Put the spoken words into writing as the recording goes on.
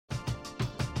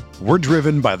We're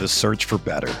driven by the search for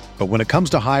better. But when it comes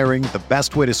to hiring, the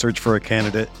best way to search for a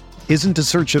candidate isn't to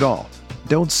search at all.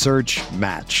 Don't search,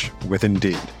 match with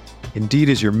Indeed. Indeed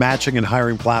is your matching and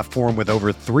hiring platform with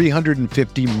over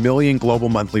 350 million global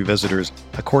monthly visitors,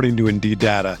 according to Indeed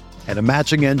data, and a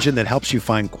matching engine that helps you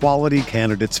find quality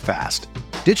candidates fast.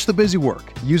 Ditch the busy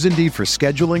work. Use Indeed for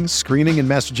scheduling, screening, and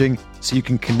messaging so you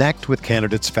can connect with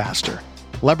candidates faster.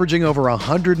 Leveraging over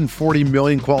 140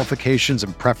 million qualifications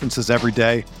and preferences every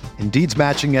day, Indeed's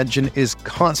matching engine is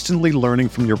constantly learning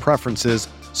from your preferences,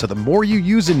 so the more you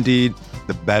use Indeed,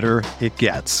 the better it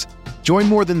gets. Join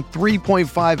more than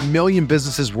 3.5 million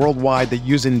businesses worldwide that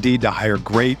use Indeed to hire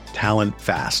great talent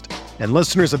fast. And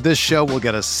listeners of this show will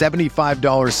get a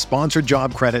 $75 sponsored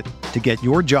job credit to get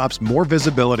your jobs more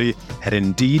visibility at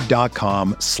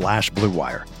Indeed.com/Blue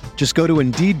Wire. Just go to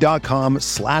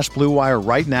Indeed.com/Blue Wire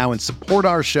right now and support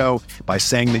our show by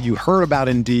saying that you heard about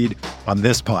Indeed on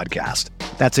this podcast.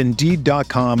 That's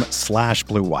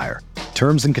Indeed.com/Blue Wire.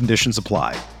 Terms and conditions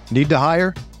apply. Need to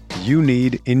hire? You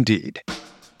need Indeed.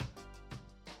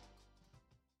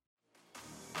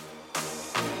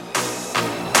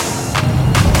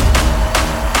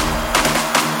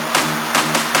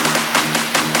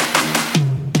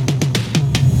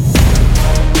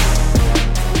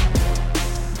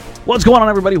 What's going on,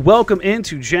 everybody? Welcome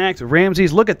into Jacked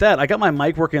Ramsays. Look at that. I got my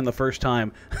mic working the first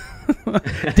time.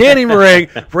 Danny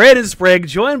Maring, Brandon Sprague,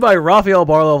 joined by Rafael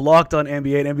Barlow of Locked On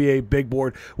NBA and NBA Big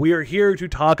Board. We are here to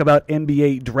talk about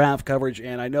NBA draft coverage,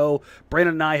 and I know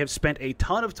Brandon and I have spent a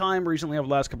ton of time recently over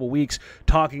the last couple of weeks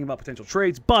talking about potential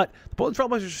trades, but the Portland Trail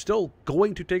Blazers are still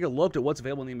going to take a look at what's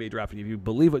available in the NBA draft. And if you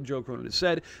believe what Joe Cronin has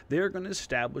said, they're going to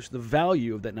establish the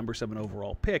value of that number 7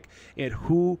 overall pick and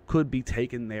who could be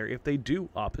taken there if they do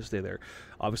opt to stay there.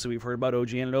 Obviously, we've heard about OG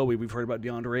Anunoby, we've heard about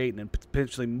DeAndre Ayton, and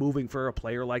potentially moving for a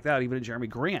player like that, even a Jeremy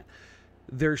Grant.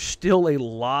 There's still a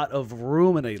lot of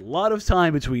room and a lot of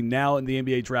time between now and the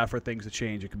NBA draft for things to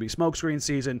change. It could be smokescreen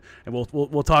season, and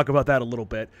we'll talk about that a little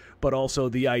bit. But also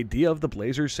the idea of the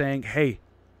Blazers saying, hey,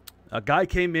 a guy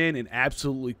came in and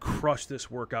absolutely crushed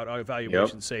this workout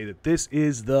evaluation, say that this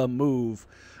is the move.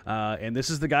 And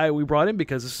this is the guy we brought in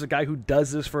because this is a guy who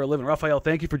does this for a living. Rafael,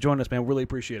 thank you for joining us, man. Really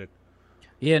appreciate it.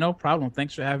 Yeah, no problem.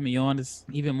 Thanks for having me on. It's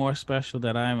even more special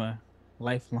that I'm a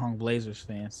lifelong Blazers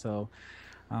fan. So,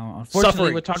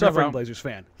 unfortunately, we're talking about Blazers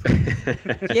fan.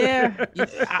 Yeah,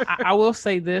 I will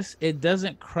say this: it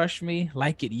doesn't crush me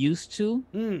like it used to.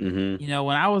 Mm-hmm. You know,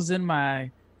 when I was in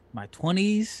my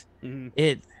 20s,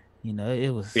 it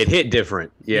hit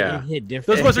different. Yeah, it hit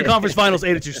different. Those Western Conference Finals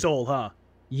ate at your soul, huh?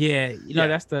 Yeah,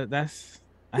 that's.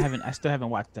 I still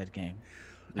haven't watched that game.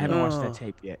 I haven't watched that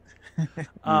tape yet.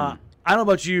 I don't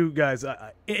know about you guys.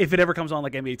 If it ever comes on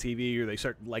like NBA TV or they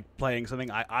start like playing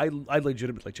something, I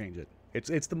legitimately change it.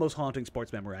 It's the most haunting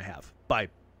sports memory I have by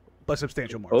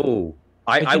substantial margin. Oh,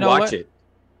 I watch it.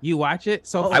 You watch it?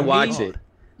 So I watch it.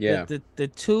 Yeah. The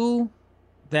two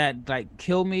that like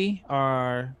kill me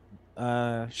are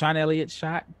Sean Elliott's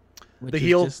shot. The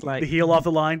heel off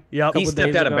the line. Yeah, he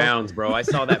stepped out of bounds, bro. I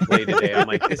saw that play today. I'm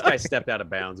like, this guy stepped out of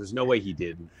bounds. There's no way he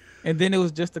didn't. And then it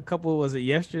was just a couple. Was it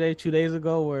yesterday, 2 days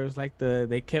ago, where it was like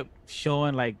they kept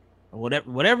showing like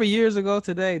whatever years ago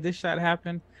today this shot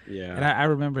happened. Yeah. And I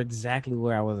remember exactly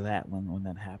where I was at when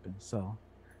that happened. So.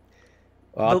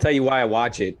 Well, I'll tell you why I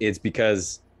watch it. It's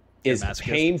because it's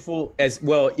painful as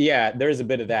well. Yeah, there's a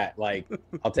bit of that. Like,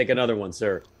 I'll take another one,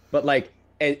 sir. But like,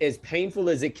 as painful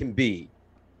as it can be,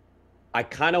 I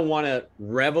kind of want to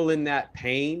revel in that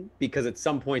pain because at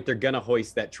some point they're going to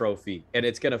hoist that trophy and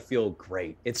it's going to feel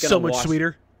great. It's going to so much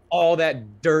sweeter. All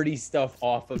that dirty stuff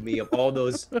off of me, of all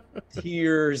those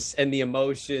tears and the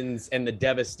emotions and the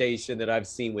devastation that I've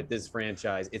seen with this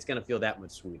franchise. It's going to feel that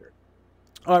much sweeter.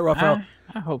 All right, Rafael.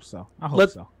 I hope so. I hope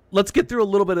so. Let's get through a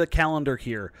little bit of the calendar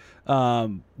here. We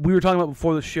were talking about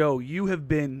before the show. You have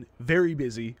been very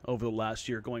busy over the last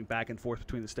year, going back and forth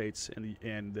between the States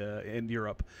and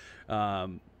Europe,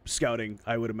 scouting.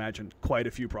 I would imagine quite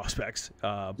a few prospects,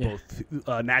 both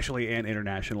nationally and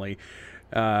internationally.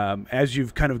 As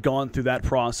you've kind of gone through that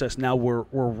process, now we're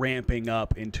ramping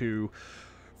up into,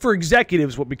 for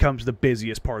executives, what becomes the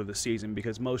busiest part of the season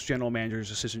because most general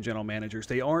managers, assistant general managers,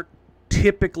 they aren't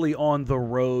typically on the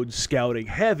road scouting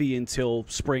heavy until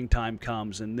springtime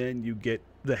comes, and then you get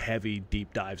the heavy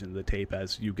deep dives into the tape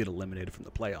as you get eliminated from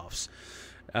the playoffs.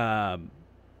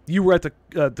 You were at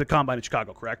the combine in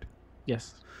Chicago, correct?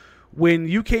 Yes. When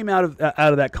you came out of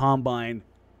that combine,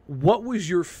 what was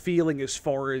your feeling as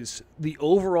far as the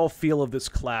overall feel of this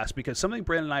class? Because something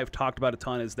Brandon and I have talked about a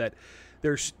ton is that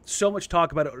there's so much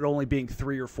talk about it only being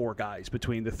 3 or 4 guys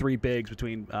between the 3 bigs,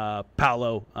 between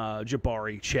Paolo,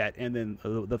 Jabari, Chet, and then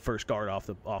the first guard off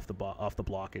the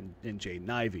block in Jaden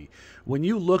Ivey. When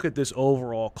you look at this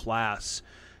overall class,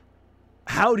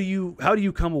 how do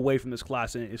you come away from this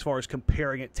class as far as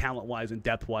comparing it talent-wise and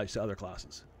depth-wise to other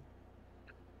classes?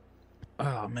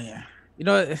 Oh man,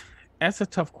 that's a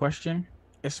tough question,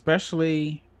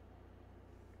 especially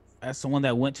as someone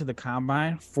that went to the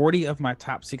combine. 40 of my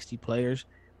top 60 players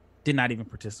did not even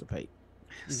participate.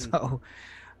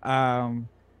 Mm-hmm.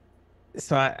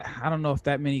 So I don't know if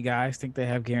that many guys think they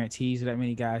have guarantees, or that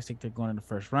many guys think they're going in the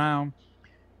first round.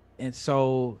 And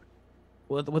so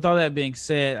with all that being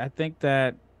said, I think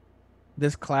that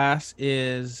this class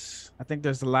I think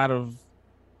there's a lot of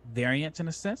variance in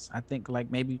a sense. I think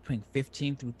like maybe between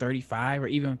 15 through 35 or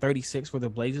even 36 where the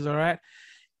Blazers are at,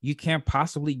 you can't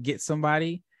possibly get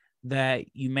somebody that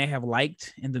you may have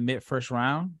liked in the mid first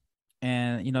round.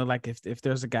 And, like if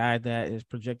there's a guy that is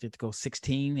projected to go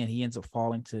 16 and he ends up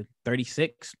falling to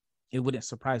 36, it wouldn't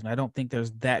surprise me. I don't think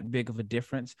there's that big of a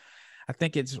difference. I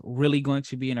think it's really going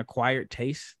to be an acquired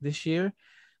taste this year.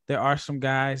 There are some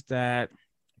guys that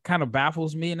kind of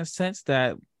baffles me in a sense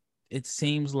that it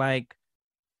seems like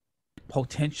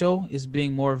potential is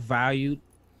being more valued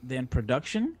than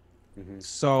production. Mm-hmm.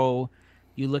 So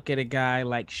you look at a guy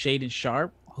like Shaedon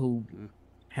Sharpe, who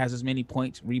has as many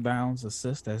points, rebounds,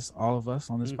 assists as all of us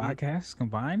on this podcast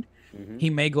combined. Mm-hmm. He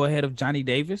may go ahead of Johnny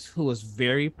Davis, who was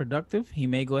very productive. He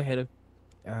may go ahead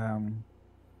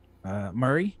of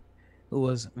Murray, who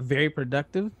was very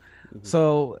productive. Mm-hmm.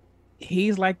 So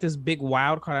he's like this big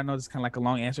wild card. I know this is kind of like a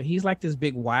long answer. He's like this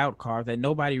big wild card that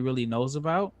nobody really knows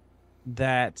about,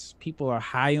 that people are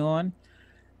high on.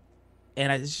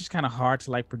 And it's just kind of hard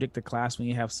to like predict the class when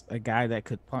you have a guy that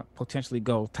could potentially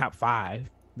go top 5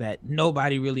 that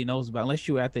nobody really knows about, unless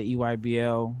you were at the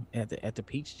EYBL at the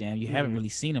Peach Jam. You haven't really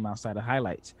seen him outside of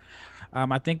highlights.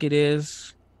 I think it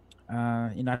is,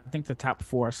 I think the top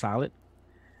 4 are solid.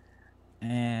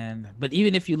 But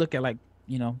even if you look at like,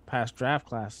 past draft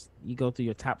class, you go through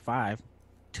your top 5,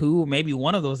 2, maybe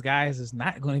one of those guys is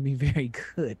not going to be very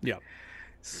good. Yeah.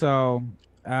 So,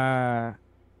 I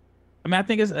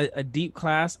think it's a deep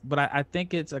class, but I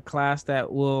think it's a class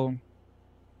that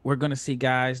we're going to see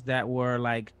guys that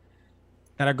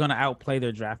are going to outplay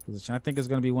their draft position. I think it's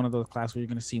going to be one of those classes where you're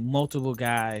going to see multiple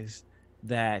guys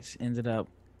that ended up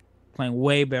playing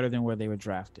way better than where they were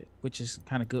drafted, which is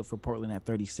kind of good for Portland at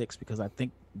 36, because I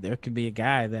think there could be a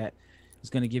guy that is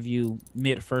going to give you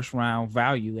mid first round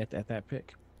value at that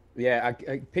pick. Yeah,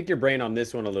 I pick your brain on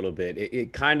this one a little bit.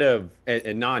 It kind of,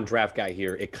 a non-draft guy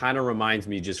here, it kind of reminds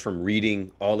me, just from reading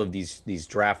all of these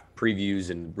draft previews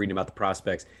and reading about the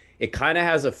prospects, it kind of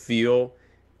has a feel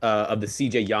of the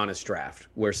CJ Giannis draft,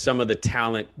 where some of the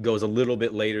talent goes a little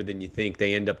bit later than you think.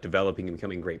 They end up developing and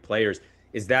becoming great players.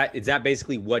 Is that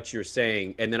basically what you're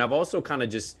saying? And then I've also kind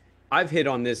of I've hit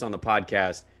on this on the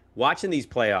podcast, watching these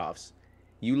playoffs.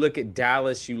 You look at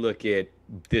Dallas, you look at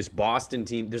this Boston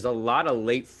team, there's a lot of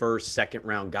late first, second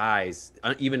round guys,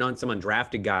 even on some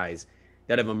undrafted guys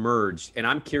that have emerged. And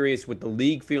I'm curious, with the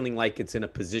league feeling like it's in a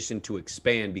position to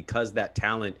expand because that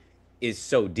talent is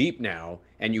so deep now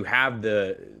and you have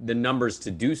the numbers to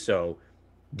do so,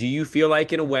 do you feel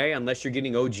like, in a way, unless you're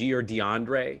getting OG or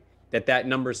DeAndre, that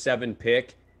number 7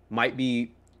 pick might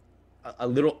be a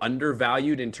little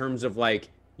undervalued in terms of like,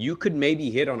 you could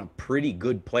maybe hit on a pretty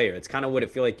good player? It's kind of what I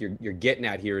feel like you're getting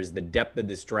at here, is the depth of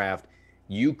this draft.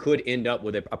 You could end up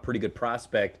with a pretty good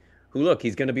prospect who, look,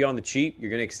 he's going to be on the cheap. You're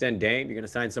going to extend Dame. You're going to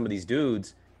sign some of these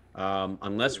dudes.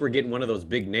 Unless we're getting one of those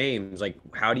big names, like,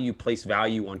 how do you place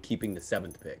value on keeping the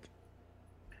 7th pick?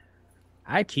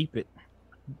 I'd keep it,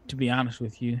 to be honest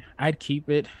with you. I'd keep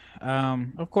it.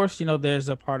 Of course, there's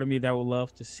a part of me that would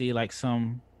love to see like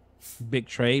some big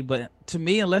trade, but to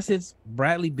me, unless it's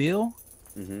Bradley Beal,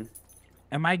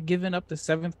 am I giving up the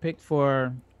 7th pick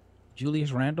for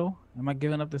Julius Randle? Am I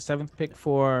giving up the 7th pick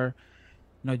for,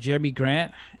 Jeremy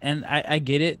Grant? And I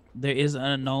get it. There is an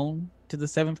unknown to the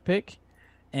 7th pick,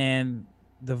 and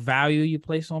the value you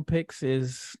place on picks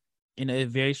is, it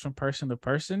varies from person to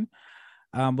person.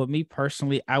 But me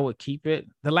personally, I would keep it.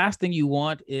 The last thing you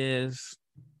want is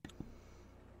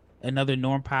another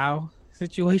Norm Powell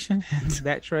situation.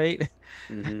 That trade.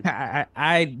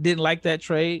 I didn't like that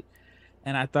trade.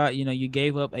 And I thought, you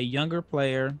gave up a younger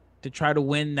player to try to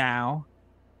win now.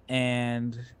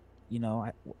 And,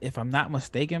 if I'm not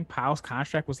mistaken, Powell's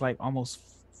contract was like almost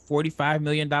 $45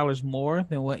 million more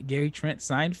than what Gary Trent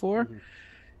signed for.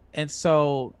 And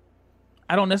so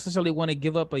I don't necessarily want to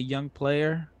give up a young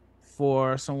player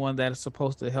for someone that is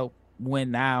supposed to help win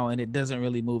now, and it doesn't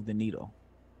really move the needle.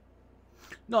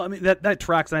 No, I mean that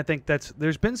tracks, and I think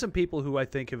there's been some people who I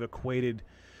think have equated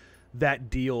that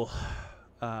deal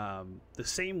the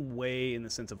same way, in the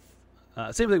sense of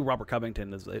same thing with Robert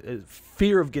Covington is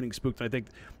fear of getting spooked. And I think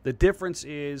the difference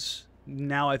is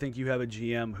now I think you have a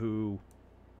GM who.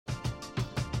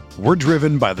 We're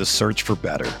driven by the search for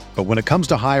better, but when it comes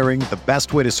to hiring, the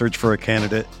best way to search for a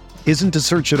candidate isn't to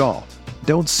search at all.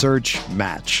 Don't search,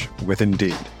 match with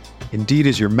Indeed. Indeed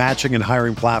is your matching and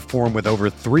hiring platform with over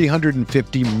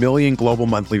 350 million global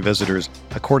monthly visitors,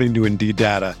 according to Indeed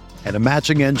data, and a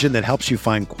matching engine that helps you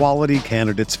find quality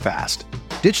candidates fast.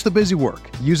 Ditch the busy work.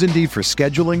 Use Indeed for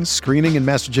scheduling, screening, and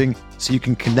messaging so you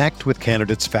can connect with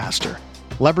candidates faster.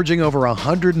 Leveraging over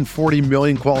 140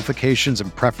 million qualifications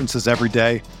and preferences every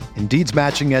day, Indeed's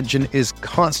matching engine is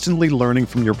constantly learning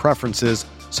from your preferences,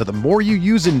 so the more you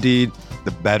use Indeed,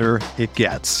 the better it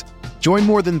gets. Join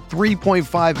more than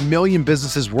 3.5 million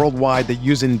businesses worldwide that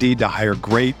use Indeed to hire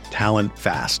great talent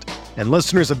fast. And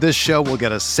listeners of this show will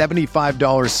get a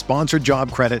 $75 sponsored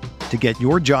job credit to get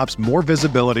your jobs more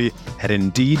visibility at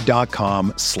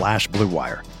Indeed.com/Blue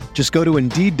Wire. Just go to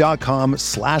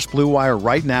Indeed.com/Blue Wire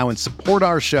right now and support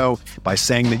our show by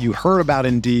saying that you heard about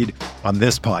Indeed on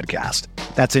this podcast.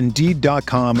 That's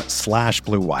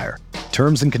Indeed.com/Blue Wire.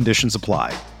 Terms and conditions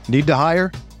apply. Need to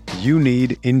hire? You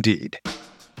need Indeed.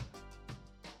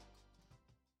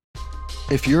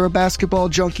 If you're a basketball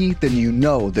junkie, then you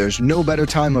know there's no better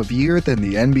time of year than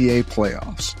the NBA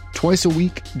playoffs. Twice a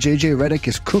week, JJ Redick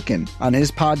is cooking on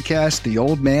his podcast, The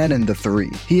Old Man and the Three.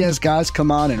 He has guys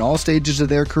come on in all stages of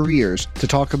their careers to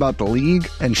talk about the league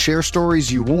and share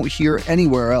stories you won't hear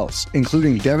anywhere else,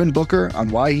 including Devin Booker on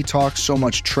why he talks so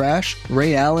much trash,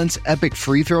 Ray Allen's epic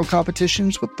free throw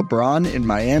competitions with LeBron in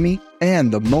Miami,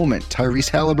 and the moment Tyrese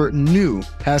Halliburton knew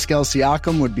Pascal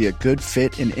Siakam would be a good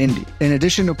fit in Indy. In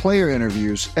addition to player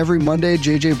interviews, every Monday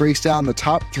JJ breaks down the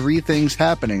top 3 things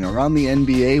happening around the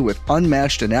NBA with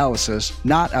unmatched analysis,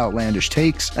 not outlandish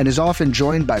takes, and is often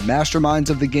joined by masterminds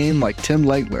of the game like Tim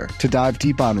Legler to dive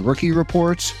deep on rookie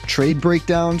reports, trade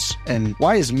breakdowns, and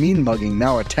why is mean mugging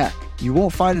now a tech. You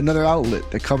won't find another outlet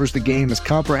that covers the game as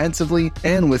comprehensively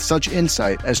and with such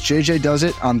insight as JJ does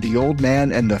it on The Old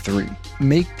Man and the Three.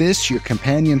 Make this your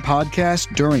companion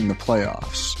podcast during the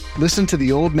playoffs. Listen to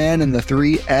The Old Man and the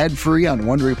Three ad-free on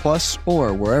Wondery Plus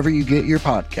or wherever you get your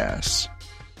podcasts.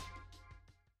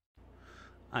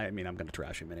 I mean, I'm going to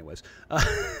trash him anyways.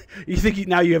 You think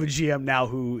now you have a GM now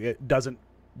who doesn't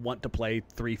want to play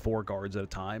 3-4 guards at a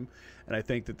time, and I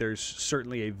think that there's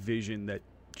certainly a vision that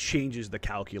changes the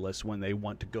calculus when they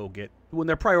want to when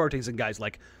they're prioritizing guys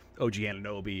like OG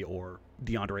Anunoby or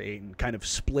DeAndre Ayton, kind of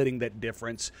splitting that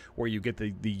difference where you get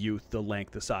the youth, the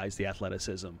length, the size, the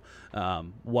athleticism,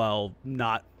 while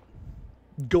not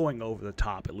going over the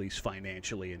top, at least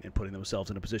financially, and putting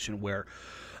themselves in a position where,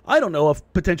 I don't know, if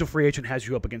potential free agent has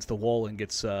you up against the wall and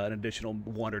gets an additional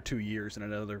 1 or 2 years and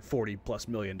another $40+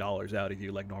 million out of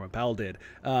you like Norman Powell did.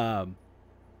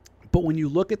 But when you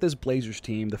look at this Blazers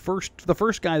team, the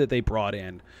first guy that they brought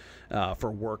in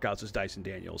for workouts is Dyson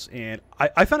Daniels. And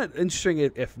I found it interesting,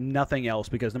 if nothing else,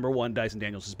 because number one, Dyson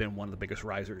Daniels has been one of the biggest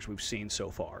risers we've seen so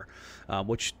far,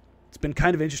 which it's been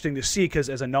kind of interesting to see because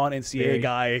as a non-NCAA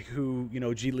guy who,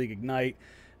 G League Ignite,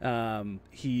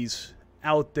 he's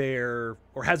out there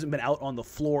or hasn't been out on the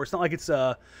floor. It's not like it's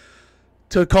to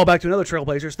call back to another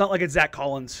Trailblazer. It's not like it's Zach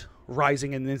Collins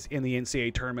rising in the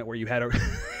NCAA tournament where you had a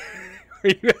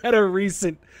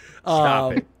recent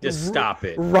stop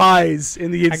it rise in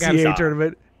the NCAA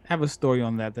tournament. I have a story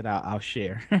on that I'll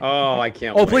share. Oh, I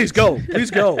can't wait. Please go.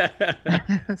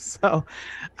 So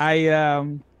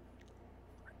I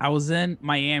was in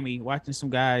Miami watching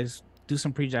some guys do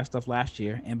some pre-draft stuff last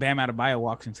year, and Bam Adebayo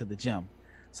walks into the gym.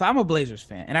 So I'm a Blazers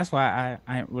fan, and that's why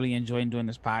I really enjoy doing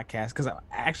this podcast, because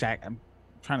I'm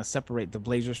trying to separate the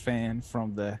Blazers fan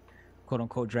from the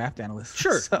quote-unquote draft analyst.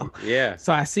 Sure.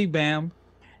 So I see Bam,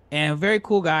 and a very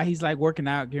cool guy. He's like working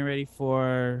out, getting ready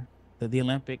for the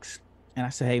Olympics. And I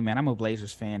said, hey, man, I'm a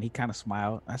Blazers fan. He kind of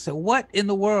smiled. I said, what in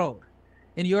the world,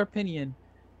 in your opinion,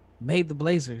 made the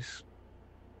Blazers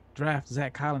draft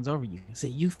Zach Collins over you? He said,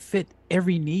 you fit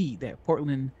every need that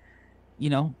Portland,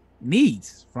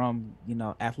 needs, from,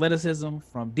 athleticism,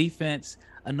 from defense,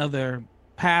 another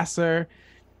passer.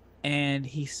 And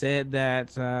he said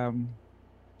that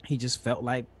he just felt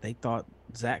like they thought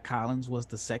Zach Collins was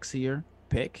the sexier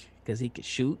pick because he could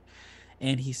shoot.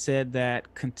 And he said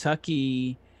that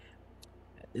Kentucky,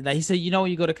 he said, when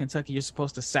you go to Kentucky, you're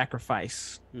supposed to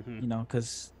sacrifice,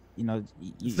 because, you're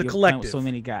collective. With so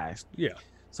many guys. Yeah.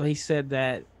 So he said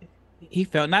that he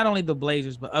felt not only the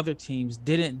Blazers, but other teams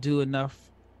didn't do enough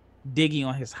digging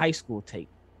on his high school tape,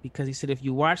 because he said, if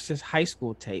you watch this high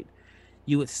school tape,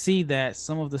 you would see that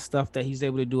some of the stuff that he's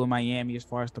able to do in Miami, as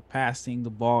far as the passing, the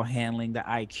ball handling, the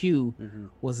IQ,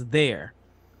 was there.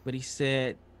 But he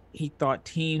said he thought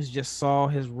teams just saw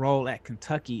his role at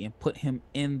Kentucky and put him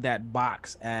in that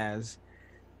box as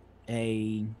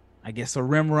a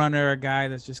rim runner, a guy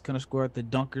that's just going to score at the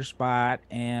dunker spot,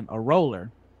 and a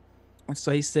roller. And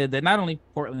so he said that not only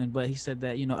Portland, but he said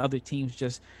that, other teams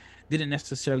just didn't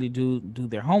necessarily do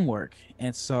their homework.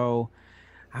 And so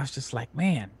I was just like,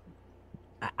 man,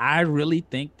 I really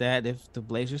think that if the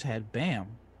Blazers had Bam,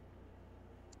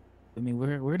 I mean,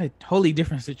 we're in a totally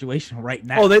different situation right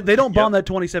now. Oh, they don't bomb that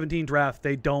 2017 draft.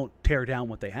 They don't tear down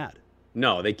what they had.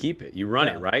 No, they keep it. You run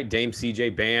it, right? Dame,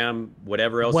 CJ, Bam,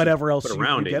 whatever else put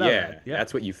around it. Yeah,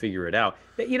 that's what you figure it out.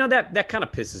 That kind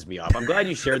of pisses me off. I'm glad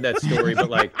you shared that story, but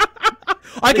like,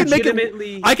 I can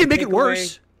make it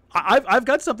worse. I've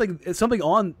got something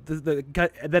on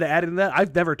that added to that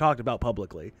I've never talked about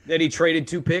publicly. That he traded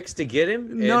 2 picks to get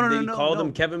him? No. He called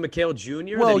him Kevin McHale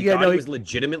Jr.? Well, he was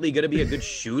legitimately going to be a good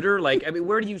shooter? Like, I mean,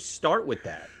 where do you start with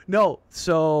that? No.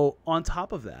 So on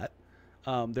top of that,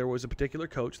 there was a particular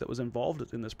coach that was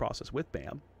involved in this process with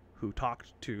Bam who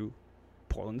talked to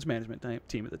Portland's management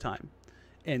team at the time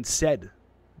and said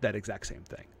that exact same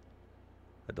thing.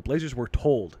 That the Blazers were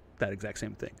told that exact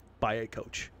same thing by a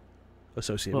coach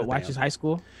associated with watch Bam. his high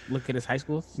school? Look at his high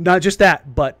school? Not just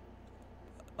that, but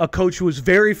a coach who was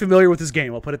very familiar with his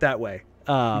game, I'll put it that way,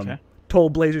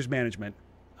 told Blazers management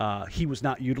he was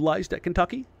not utilized at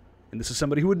Kentucky, and this is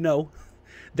somebody who would know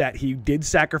that he did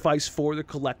sacrifice for the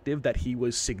collective, that he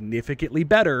was significantly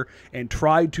better, and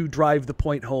tried to drive the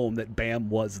point home that Bam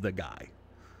was the guy.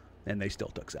 And they still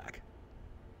took Zach.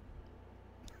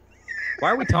 Why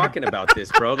are we talking about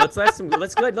this, bro? Let's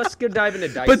go dive into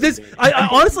Dyson. But this, I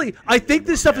honestly, I think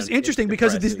this stuff is interesting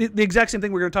because the exact same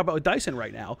thing we're going to talk about with Dyson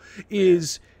right now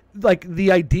is like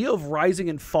the idea of rising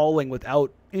and falling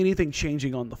without anything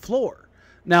changing on the floor.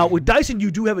 Now, with Dyson,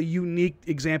 you do have a unique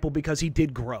example because he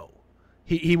did grow.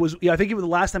 He was, I think the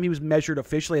last time he was measured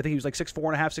officially, I think he was like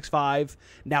 6'4.5", 6'5".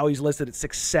 Now he's listed at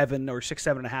 6'7" or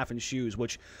 6'7.5" in shoes,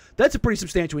 which that's a pretty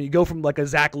substantial when you go from like a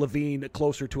Zach LaVine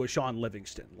closer to a Sean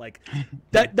Livingston. Like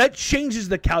that changes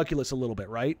the calculus a little bit,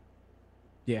 right?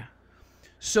 Yeah.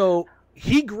 So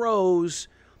he grows.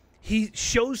 He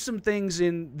shows some things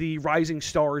in the Rising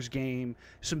Stars game,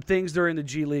 some things during the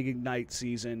G League Ignite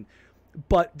season.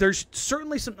 But there's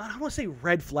certainly some, I don't want to say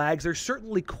red flags, there's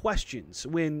certainly questions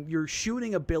when your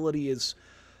shooting ability is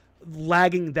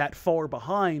lagging that far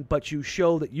behind, but you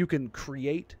show that you can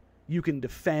create, you can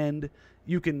defend,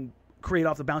 you can create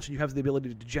off the bounce, and you have the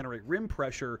ability to generate rim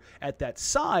pressure at that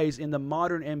size in the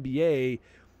modern NBA.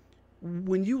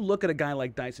 When you look at a guy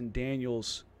like Dyson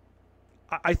Daniels,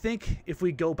 I think if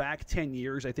we go back 10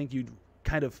 years, I think you'd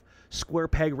kind of square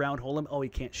peg, round hole him. Oh, he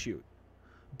can't shoot.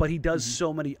 But he does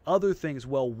so many other things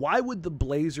well. Why would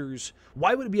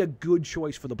it be a good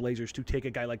choice for the Blazers to take a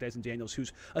guy like Dyson Daniels,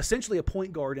 who's essentially a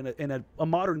point guard in a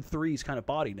modern threes kind of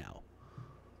body now?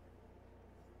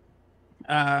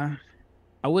 I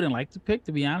wouldn't like to pick,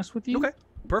 to be honest with you. Okay,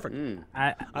 perfect.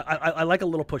 I like a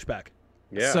little pushback.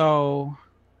 Yeah. So,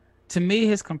 to me,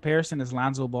 his comparison is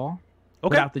Lonzo Ball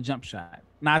without the jump shot.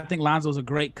 Now, I think Lonzo's a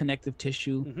great connective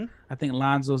tissue. Mm-hmm. I think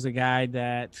Lonzo's a guy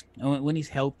that, when he's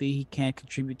healthy, he can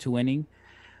contribute to winning.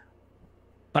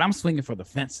 But I'm swinging for the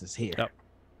fences here. Yep.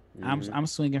 Mm-hmm. I'm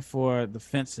swinging for the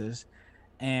fences.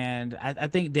 And I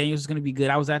think Daniels is going to be good.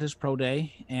 I was at his pro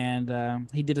day, and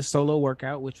he did a solo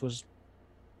workout, which was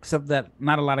something that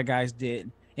not a lot of guys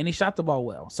did. And he shot the ball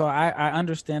well. So I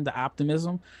understand the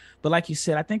optimism. But like you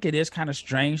said, I think it is kind of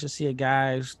strange to see a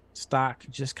guy's stock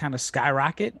just kind of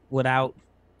skyrocket without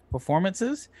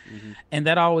performances. Mm-hmm. And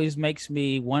that always makes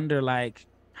me wonder, like,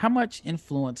 how much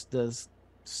influence does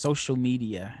social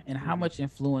media and how much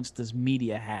influence does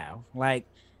media have? Like,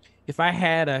 if I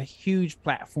had a huge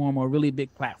platform or a really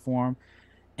big platform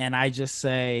and I just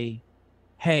say,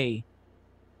 hey,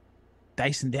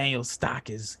 Dyson Daniels stock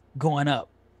is going up,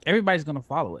 everybody's going to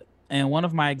follow it. And one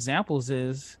of my examples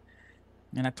is,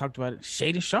 and I talked about it,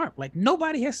 Shaedon Sharpe. Like,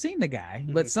 nobody has seen the guy,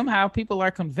 but somehow people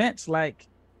are convinced, like,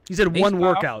 he said one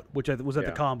workout, which was at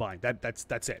the combine.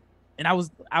 That's it. And I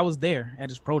was there at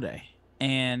his pro day.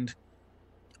 And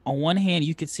on one hand,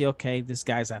 you could see, okay, this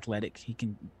guy's athletic. He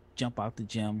can jump out the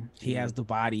gym. He has the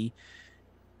body,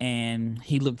 and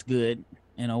he looked good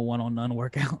in a one-on-one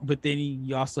workout. But then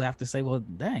you also have to say, well,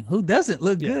 dang, who doesn't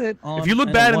look good? If you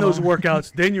look bad in those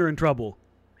workouts, then you're in trouble.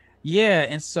 Yeah,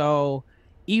 and so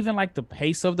even like the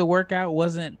pace of the workout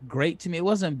wasn't great to me. It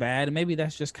wasn't bad. And maybe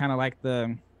that's just kind of like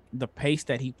the pace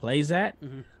that he plays at.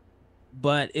 Mm-hmm.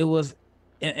 But it was,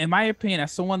 in my opinion,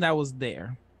 as someone that was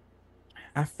there,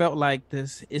 I felt like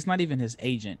this. It's not even his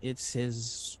agent; it's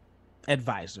his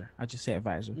advisor. I just say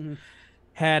advisor. Mm-hmm.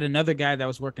 Had another guy that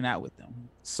was working out with them.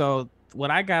 So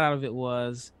what I got out of it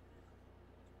was,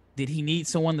 did he need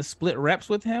someone to split reps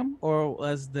with him, or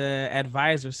was the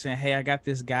advisor saying, "Hey, I got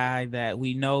this guy that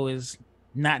we know is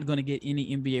not going to get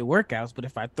any NBA workouts, but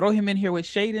if I throw him in here with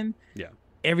Shaedon, yeah,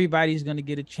 everybody's going to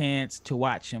get a chance to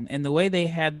watch him." And the way they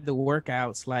had the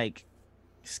workouts like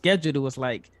scheduled, it was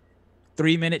like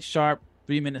 3 minutes sharp,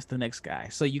 3 minutes the next guy.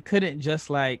 So you couldn't just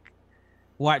like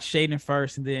watch Shaedon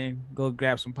first and then go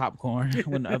grab some popcorn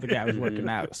when the other guy was working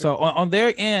out. So on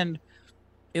their end,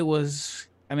 it was,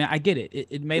 I mean, I get it.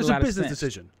 It made a lot of sense. It was a business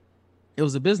decision. It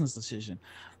was a business decision.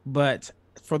 But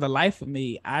for the life of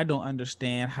me, I don't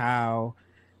understand how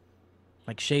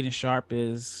like Shaedon Sharpe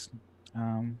is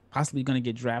possibly going to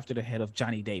get drafted ahead of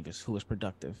Johnny Davis, who is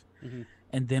productive. Mm-hmm.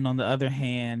 And then on the other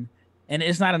hand, and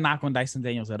it's not a knock on Dyson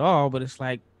Daniels at all, but it's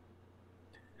like,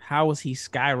 how was he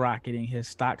skyrocketing, his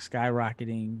stock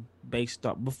skyrocketing based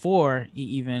up before he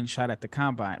even shot at the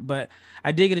combine? But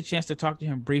I did get a chance to talk to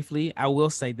him briefly. I will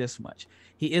say this much.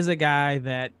 He is a guy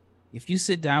that if you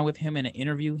sit down with him in an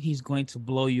interview, he's going to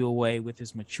blow you away with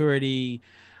his maturity.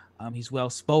 He's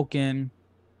well-spoken.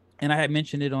 And I had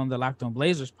mentioned it on the Locked On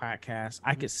Blazers podcast.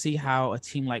 I could see how a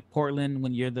team like Portland,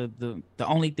 when you're the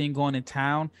only thing going in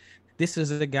town, this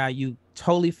is a guy you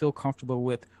totally feel comfortable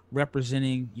with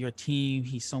representing your team.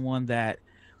 He's someone that,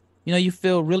 you know, you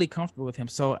feel really comfortable with him.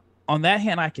 So on that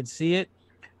hand, I can see it.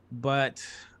 But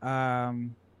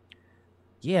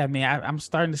yeah, I mean, I'm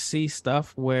starting to see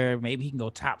stuff where maybe he can go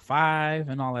top 5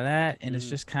 and all of that. And it's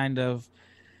just kind of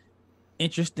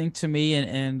interesting to me.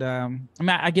 And I mean,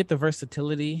 I get the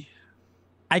versatility.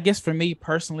 I guess for me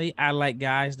personally, I like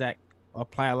guys that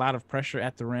apply a lot of pressure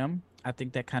at the rim. I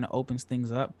think that kind of opens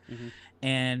things up. Mm-hmm.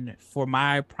 And for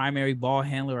my primary ball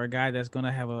handler, or a guy that's going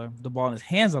to have the ball in his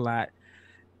hands a lot,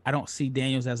 I don't see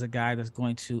Daniels as a guy that's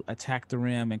going to attack the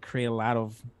rim and create a lot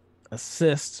of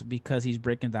assists because he's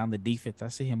breaking down the defense. I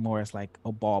see him more as like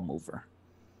a ball mover,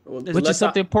 which is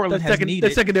something Portland has needed.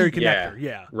 The secondary connector.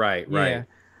 Yeah. Right. Yeah.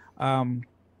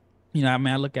 You know, I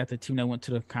mean, I look at the team that went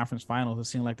to the conference finals. It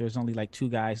seemed like there's only like 2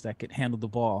 guys that could handle the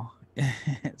ball.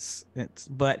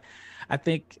 But I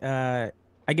think, I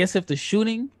guess if the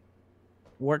shooting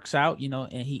works out, you know,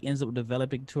 and he ends up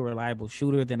developing to a reliable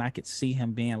shooter, then I could see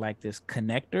him being like this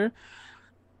connector.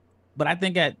 But I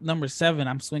think at number 7,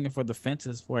 I'm swinging for the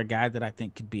fences for a guy that I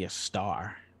think could be a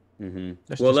star. Mm-hmm.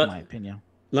 That's just my opinion.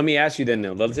 Let me ask you then,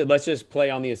 though. Let's just play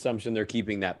on the assumption they're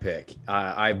keeping that pick.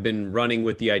 I've been running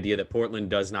with the idea that Portland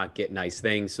does not get nice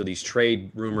things. So these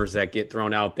trade rumors that get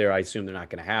thrown out there, I assume they're not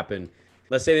going to happen.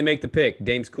 Let's say they make the pick.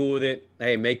 Dame's cool with it.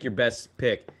 Hey, make your best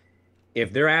pick.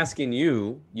 If they're asking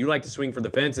you, you like to swing for the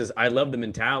fences. I love the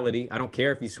mentality. I don't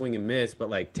care if you swing and miss, but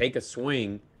like take a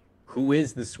swing. Who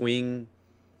is the swing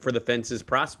for the fences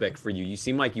prospect for you? You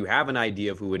seem like you have an idea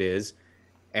of who it is.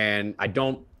 And I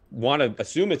don't want to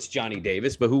assume it's Johnny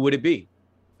Davis, but who would it be?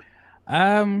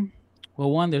 Well,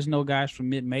 one, there's no guys from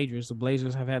mid-majors. The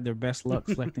Blazers have had their best luck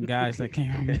selecting guys that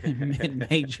came from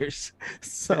mid-majors.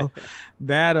 So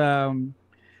that,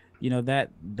 you know,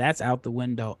 that's out the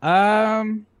window.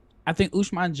 I think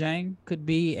Ousmane Dieng could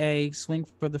be a swing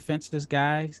for the fences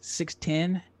guy,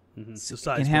 6'10",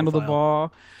 can handle the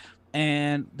ball.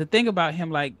 And the thing about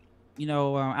him, like, you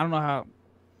know, I don't know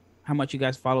how much you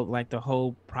guys followed like the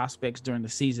whole prospects during the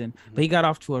season, but he got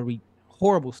off to a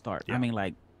horrible start. Yeah. I mean,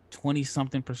 like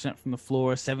 20-something% from the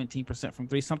floor, 17% from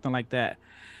 3, something like that.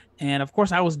 And of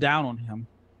course I was down on him,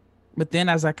 but then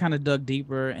as I kind of dug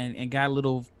deeper and got a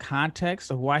little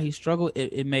context of why he struggled,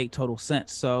 it made total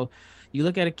sense. So you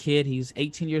look at a kid, he's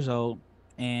 18 years old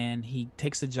and he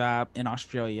takes a job in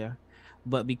Australia,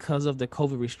 but because of the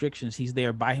COVID restrictions, he's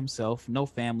there by himself, no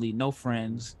family, no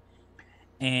friends.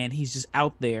 And he's just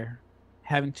out there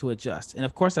having to adjust. And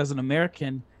of course, as an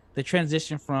American, the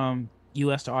transition from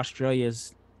US to Australia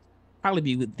is probably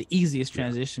be the easiest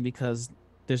transition because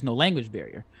there's no language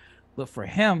barrier. But for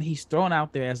him, he's thrown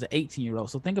out there as an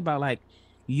 18-year-old. So think about like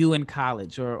you in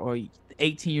college or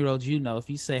 18-year-olds, you know, if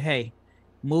you say, hey,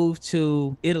 move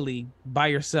to Italy by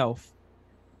yourself,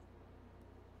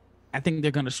 I think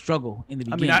they're going to struggle in the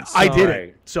beginning. I mean, I did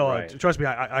it. So trust me,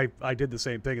 I did the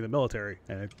same thing in the military,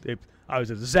 and I was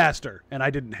a disaster, and I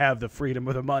didn't have the freedom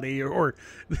or the money or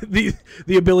the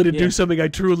ability to do something I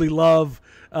truly love,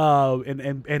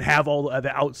 and have all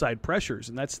the outside pressures.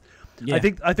 And that's, I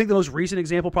think the most recent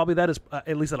example probably that is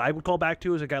at least that I would call back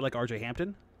to is a guy like RJ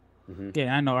Hampton. Mm-hmm.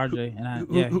 Yeah, I know RJ,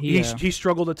 and he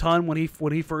struggled a ton when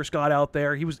he first got out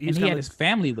there. He had his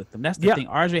family with him. That's the thing.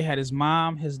 RJ had his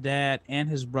mom, his dad, and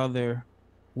his brother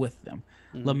with them.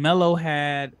 Mm-hmm. LaMelo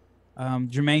had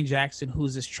Jermaine Jackson,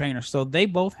 who's his trainer. So they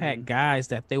both had guys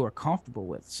that they were comfortable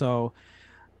with. So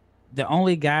the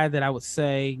only guy that I would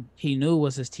say he knew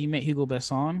was his teammate Hugo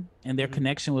Besson, and their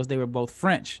connection was they were both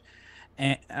French.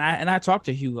 And I talked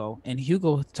to Hugo, and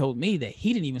Hugo told me that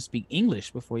he didn't even speak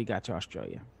English before he got to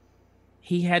Australia.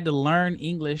 He had to learn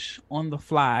English on the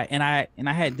fly, and I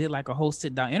did like a whole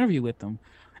sit down interview with him,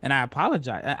 and I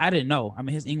apologize. I didn't know. I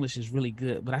mean, his English is really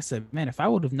good, but I said, man, if I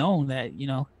would have known that,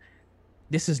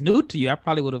 this is new to you, I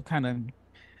probably would have kind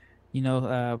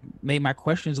of, made my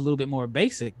questions a little bit more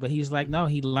basic. But he's like, no,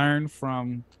 he learned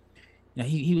from,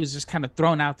 he was just kind of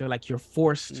thrown out there like you're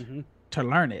forced to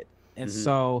learn it, and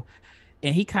so.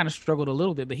 And he kind of struggled a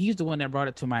little bit, but he's the one that brought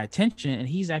it to my attention. And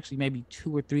he's actually maybe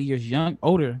 2 or 3 years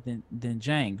older than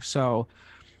Jang. So,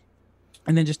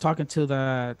 and then just talking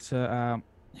to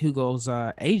Hugo's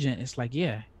agent, it's like,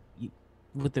 yeah,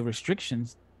 with the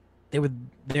restrictions, they were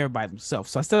there by themselves.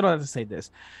 So I still don't have to say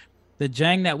this. The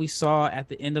Jang that we saw at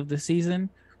the end of the season,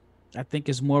 I think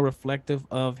is more reflective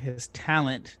of his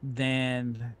talent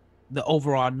than the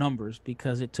overall numbers,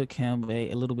 because it took him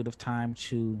a little bit of time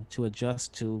to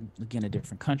adjust to, again, a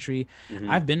different country.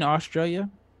 I've been to Australia.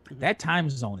 That time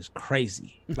zone is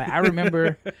crazy. Like, I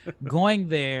remember going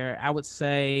there, I would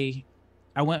say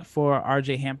I went for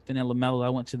RJ Hampton and LaMelo. I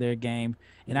went to their game,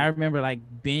 and I remember like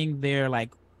being there like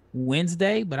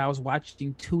Wednesday, but I was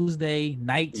watching Tuesday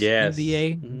night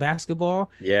NBA basketball.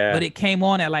 Yeah. But it came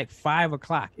on at like 5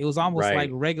 o'clock. It was almost like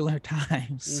regular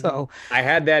time. So I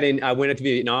had that I went to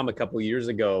Vietnam a couple of years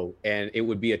ago, and it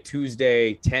would be a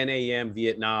Tuesday, 10 a.m.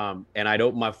 Vietnam. And I'd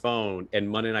open my phone and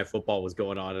Monday Night Football was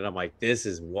going on. And I'm like, this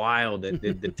is wild.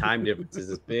 The time difference is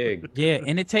this big. Yeah.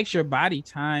 And it takes your body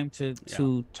time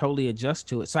to totally adjust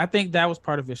to it. So I think that was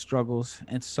part of his struggles.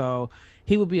 And so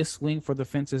he would be a swing for the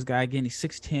fences guy. Again, he's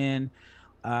 6'10".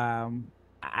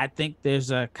 I think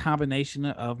there's a combination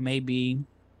of maybe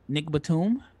Nick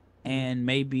Batum and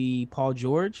maybe Paul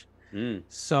George.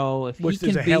 So if which he can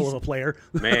is a hell of a player,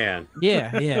 man.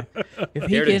 Yeah. If he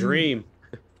Dare can to dream.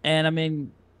 And I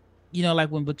mean, like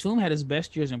when Batum had his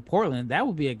best years in Portland, that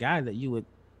would be a guy that you would,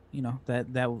 that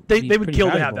would they would kill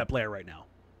valuable to have that player right now.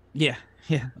 Yeah.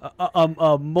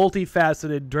 A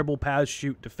multifaceted dribble, pass,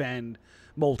 shoot, defend,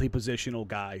 multi-positional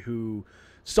guy who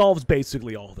solves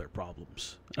basically all their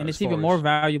problems. And it's even more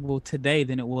valuable today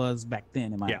than it was back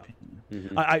then, in my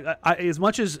opinion. I as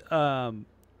much as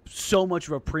so much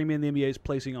of a premium the NBA is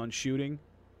placing on shooting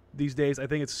these days, I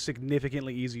think it's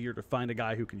significantly easier to find a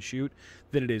guy who can shoot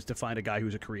than it is to find a guy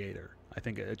who's a creator. I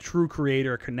think a true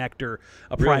creator, a connector,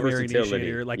 a primary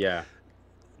initiator,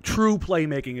 true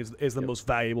playmaking is the most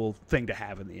valuable thing to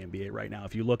have in the NBA right now.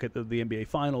 If you look at the NBA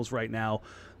Finals right now,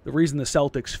 the reason the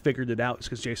Celtics figured it out is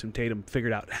because Jason Tatum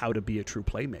figured out how to be a true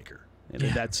playmaker.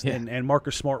 And and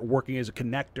Marcus Smart working as a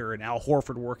connector, and Al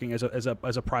Horford working as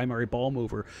a primary ball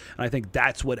mover. And I think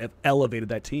that's what elevated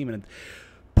that team. And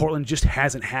Portland just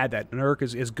hasn't had that. Nurk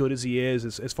is as good as he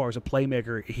is as far as a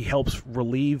playmaker. He helps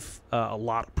relieve a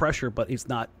lot of pressure, but it's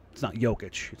not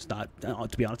Jokic. It's not,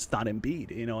 to be honest, it's not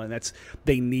Embiid. And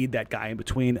they need that guy in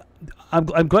between.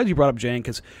 I'm glad you brought up Jang,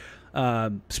 because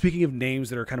speaking of names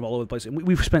that are kind of all over the place, and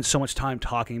we've spent so much time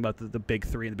talking about the big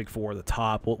three and the big four at the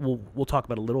top. We'll talk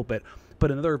about it a little bit. But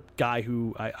another guy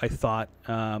who I thought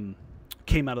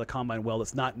came out of the combine well,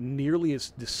 that's not nearly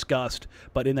as discussed,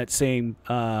 but in that same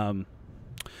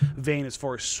vein as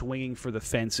far as swinging for the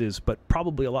fences, but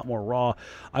probably a lot more raw.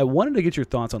 I wanted to get your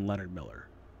thoughts on Leonard Miller.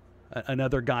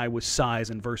 Another guy with size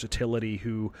and versatility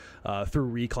who,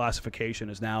 through reclassification,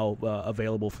 is now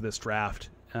available for this draft.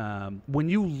 When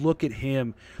you look at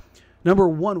him, number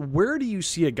one, where do you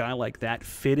see a guy like that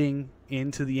fitting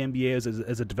into the NBA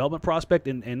as a development prospect?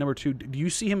 And number two, do you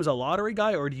see him as a lottery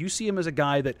guy, or do you see him as a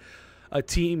guy that a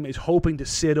team is hoping to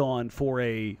sit on for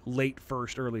a late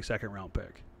first, early second round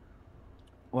pick?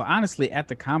 Well, honestly, at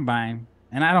the combine,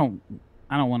 and I don't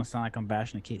want to sound like I'm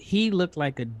bashing a kid, he looked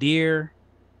like a deer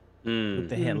with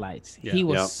the headlights. Yeah. He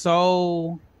was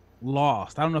so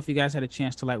lost. I don't know if you guys had a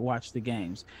chance to watch the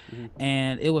games,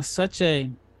 and it was such a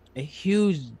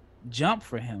huge jump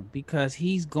for him, because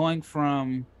he's going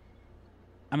from,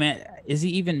 I mean, is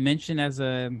he even mentioned as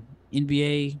a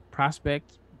NBA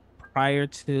prospect prior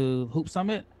to Hoop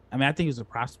Summit? I mean, I think he was a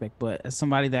prospect, but as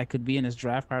somebody that could be in his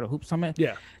draft prior to Hoop Summit,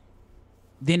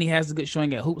 then he has a good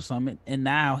showing at Hoop Summit, and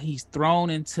now he's thrown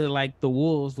into the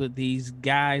wolves with these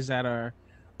guys that are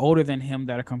older than him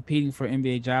that are competing for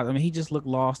NBA jobs. I mean, he just looked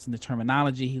lost in the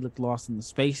terminology. He looked lost in the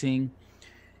spacing.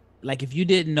 If you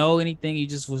didn't know anything, you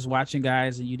just was watching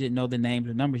guys and you didn't know the names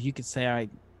or numbers, you could say, all right,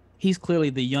 he's clearly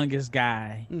the youngest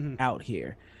guy out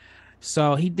here.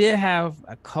 So he did have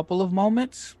a couple of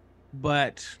moments,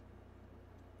 but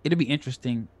it'll be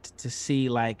interesting to see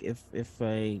like if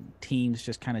a teams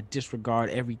just kind of disregard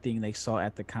everything they saw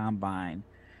at the combine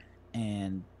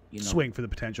and swing for the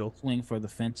potential, swing for the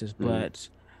fences. But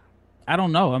I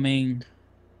don't know. I mean,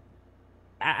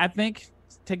 I think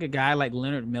take a guy like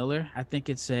Leonard Miller. I think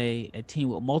it's a team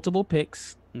with multiple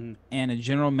picks and a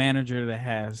general manager that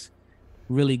has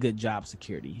really good job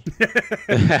security,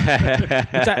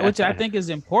 which I think is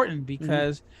important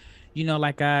because,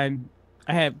 like I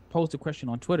had posed a question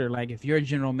on Twitter, like if you're a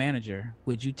general manager,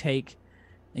 would you take,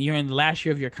 and you're in the last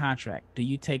year of your contract, do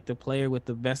you take the player with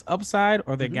the best upside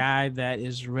or the guy that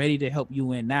is ready to help you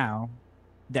win now,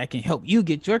 that can help you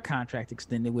get your contract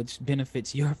extended, which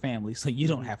benefits your family so you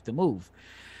don't have to move?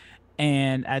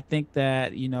 And I think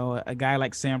that, a guy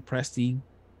like Sam Presti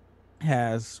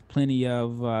has plenty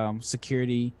of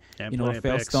security,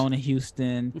 Rafael Stone in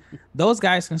Houston. Those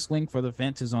guys can swing for the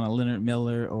fences on a Leonard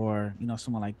Miller or,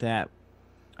 someone like that.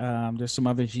 There's some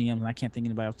other GMs, and I can't think of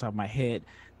anybody off the top of my head.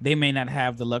 They may not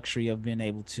have the luxury of being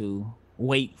able to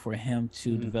wait for him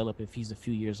to develop if he's a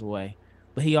few years away.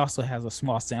 But he also has a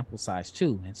small sample size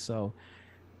too. And so,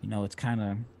 it's kind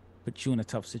of put you in a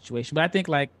tough situation. But I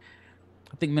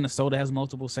think Minnesota has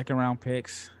multiple second-round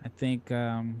picks. I think,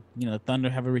 the Thunder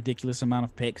have a ridiculous amount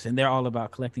of picks, and they're all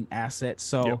about collecting assets.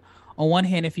 So on one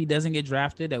hand, if he doesn't get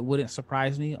drafted, that wouldn't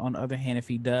surprise me. On the other hand, if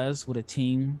he does, with a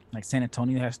team like San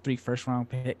Antonio has 3 first-round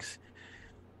picks,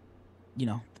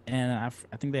 and I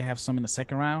think they have some in the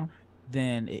second round,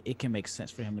 then it can make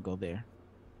sense for him to go there.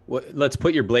 Well, let's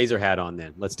put your Blazer hat on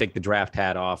then. Let's take the draft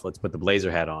hat off. Let's put the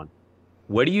Blazer hat on.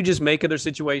 What do you just make of their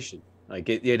situation? Like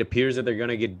it appears that they're going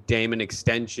to get Dame an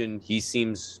extension. He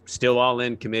seems still all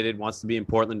in, committed, wants to be in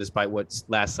Portland despite what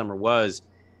last summer was.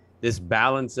 This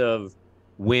balance of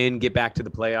win, get back to the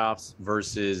playoffs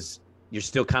versus you're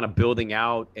still kind of building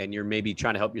out and you're maybe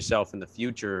trying to help yourself in the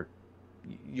future.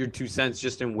 Your 2 cents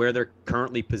just in where they're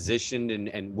currently positioned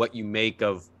and what you make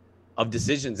of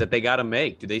decisions that they got to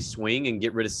make. Do they swing and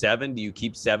get rid of 7? Do you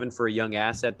keep 7 for a young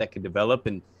asset that could develop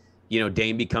and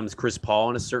Dame becomes Chris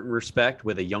Paul in a certain respect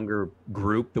with a younger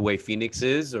group, the way Phoenix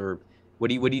is? Or what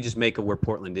do you just make of where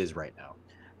Portland is right now?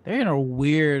 They're in a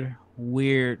weird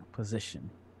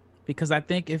position because I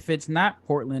think if it's not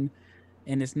Portland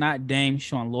and it's not Dame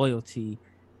showing loyalty,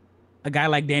 a guy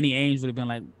like Danny Ainge would have been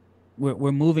like,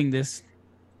 we're moving this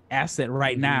asset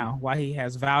right now while he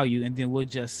has value, and then we'll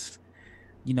just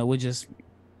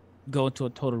go into a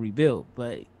total rebuild.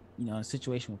 But in a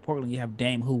situation with Portland, you have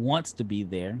Dame who wants to be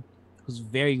there, who's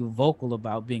very vocal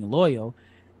about being loyal.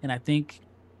 And I think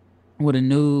with a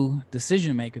new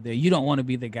decision maker there, you don't want to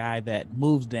be the guy that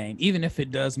moves Dame, even if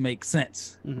it does make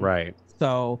sense. Right.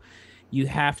 So you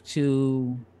have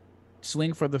to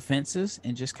swing for the fences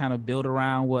and just kind of build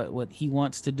around what he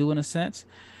wants to do in a sense.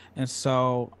 And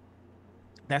so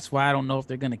that's why I don't know if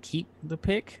they're going to keep the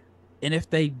pick. And if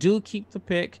they do keep the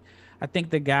pick, I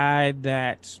think the guy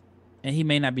that, and he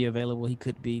may not be available, he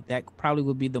could be, that probably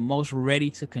would be the most ready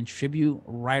to contribute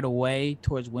right away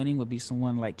towards winning would be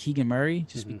someone like Keegan Murray,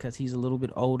 just because he's a little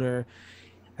bit older.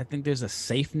 I think there's a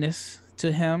safeness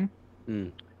to him.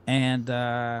 And,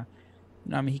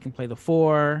 he can play the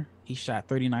 4. He shot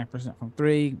 39% from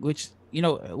 3, which,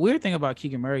 a weird thing about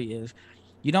Keegan Murray is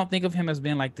you don't think of him as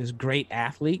being like this great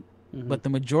athlete, but the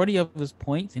majority of his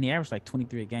points, and he averaged like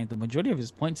 23 a game, the majority of his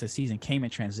points this season came in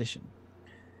transition.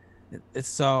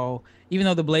 So even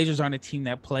though the Blazers aren't a team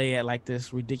that play at like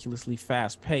this ridiculously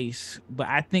fast pace, but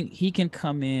I think he can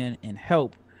come in and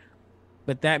help.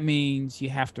 But that means you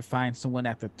have to find someone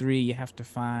at the 3. You have to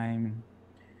find,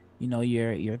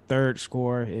 your third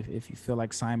scorer if you feel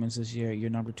like Simons is your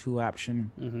number 2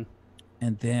 option.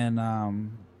 And then,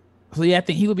 I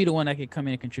think he would be the one that could come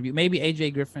in and contribute. Maybe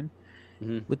AJ Griffin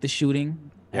with the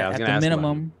shooting. At the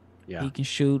minimum. Yeah. He can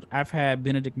shoot. I've had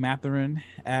Benedict Mathurin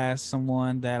as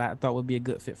someone that I thought would be a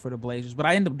good fit for the Blazers, but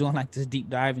I ended up doing like this deep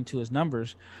dive into his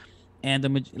numbers, and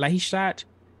he shot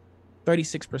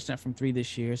 36% from 3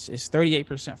 this year. It's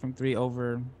 38% from 3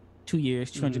 over 2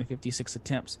 years, 256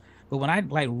 attempts. But when I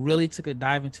really took a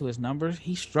dive into his numbers,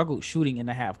 he struggled shooting in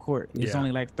the half court. It's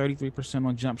only like 33%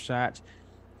 on jump shots,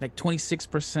 like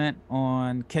 26%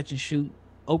 on catch and shoot,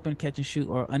 open catch and shoot,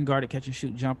 or unguarded catch and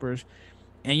shoot jumpers.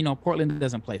 And, Portland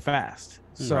doesn't play fast.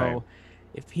 So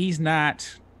if he's not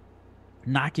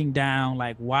knocking down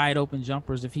like wide open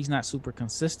jumpers, if he's not super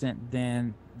consistent,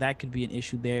 then that could be an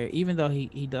issue there. Even though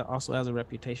he also has a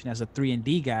reputation as a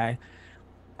 3-and-D guy,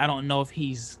 I don't know if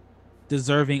he's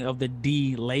deserving of the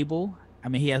D label. I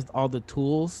mean, he has all the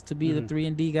tools to be the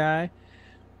 3-and-D guy.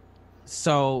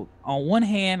 So on one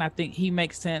hand, I think he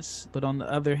makes sense. But on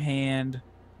the other hand,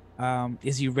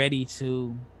 is he ready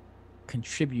to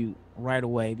contribute right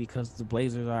away because the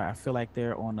Blazers I feel like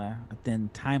they're on a thin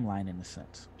timeline in a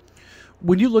sense.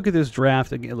 When you look at this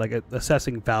draft, again, like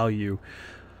assessing value,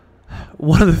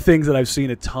 one of the things that I've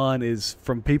seen a ton is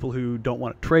from people who don't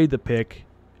want to trade the pick,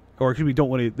 or excuse me, don't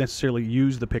want to necessarily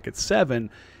use the pick at 7.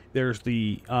 There's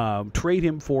the trade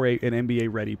him for an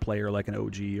NBA-ready player like an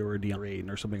OG or a DeAndre Ayton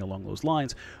or something along those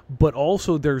lines. But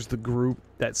also there's the group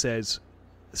that says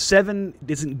 7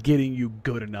 isn't getting you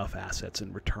good enough assets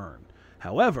in return.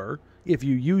 However, if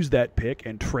you use that pick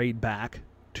and trade back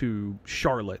to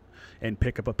Charlotte and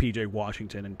pick up a PJ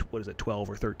Washington in 12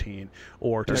 or 13,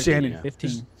 or to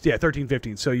 15. Yeah, 13,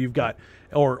 15. So you've got,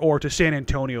 or to San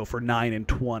Antonio for 9 and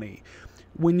 20.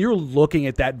 When you're looking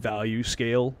at that value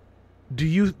scale, do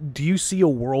you see a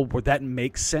world where that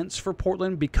makes sense for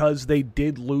Portland because they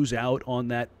did lose out on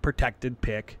that protected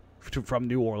pick from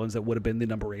New Orleans that would have been the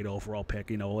number 8 overall pick,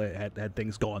 had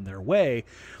things gone their way,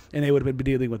 and they would have been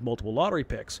dealing with multiple lottery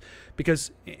picks?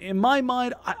 Because in my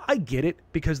mind, I get it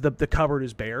because the cupboard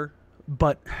is bare,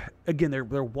 but again,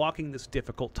 they're walking this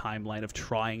difficult timeline of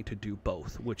trying to do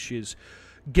both, which is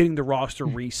getting the roster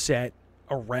reset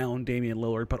around Damian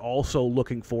Lillard, but also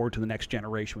looking forward to the next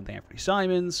generation with Anthony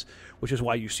Simons, which is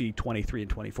why you see 23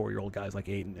 and 24-year-old guys like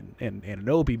Ayton and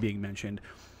Anunoby being mentioned.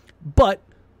 But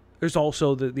there's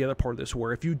also the other part of this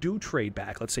where if you do trade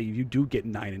back, let's say you do get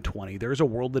 9 and 20, there's a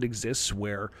world that exists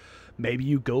where maybe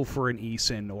you go for an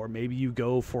Eason, or maybe you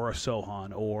go for a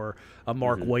Sohan or a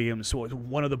Mark Williams. So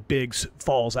one of the bigs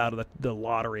falls out of the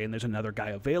lottery and there's another guy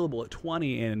available at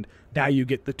 20, and now you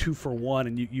get the 2-for-1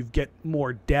 and you get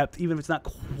more depth, even if it's not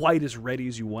quite as ready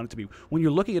as you want it to be. When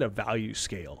you're looking at a value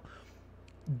scale,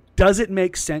 does it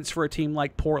make sense for a team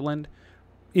like Portland?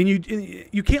 And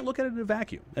you can't look at it in a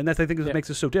vacuum, and that's, I think, what makes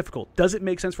it so difficult. Does it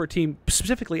make sense for a team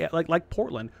specifically like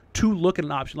Portland to look at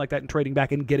an option like that and trading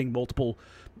back and getting multiple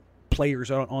players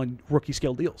on rookie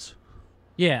scale deals?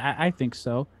 Yeah, I think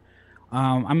so.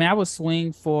 I would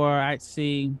swing for, I'd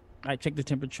check the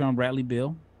temperature on Bradley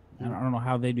Beal. I don't know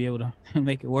how they'd be able to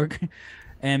make it work.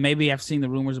 And maybe I've seen the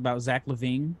rumors about Zach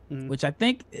LaVine, which I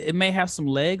think it may have some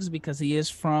legs because he is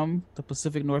from the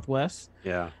Pacific Northwest.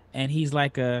 Yeah. And he's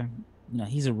like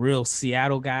he's a real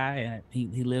Seattle guy, and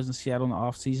he lives in Seattle in the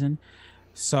off season.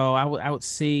 So I would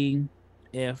see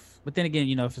but then again,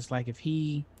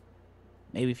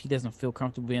 if he doesn't feel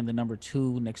comfortable being the number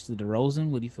 2 next to DeRozan,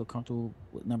 would he feel comfortable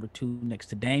with number 2 next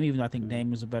to Dame? Even though I think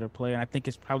Dame is a better player, and I think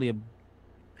it's probably on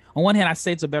one hand I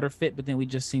say it's a better fit, but then we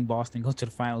just seen Boston go to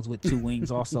the finals with 2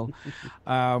 wings also.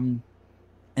 And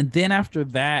then after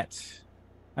that,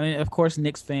 of course,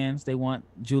 Knicks fans, they want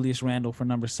Julius Randle for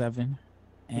number 7.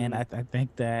 And I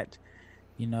think that,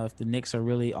 if the Knicks are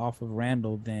really off of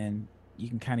Randle, then you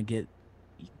can kind of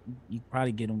you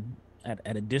probably get him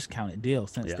at a discounted deal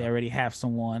since they already have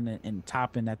someone in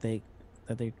Toppin that they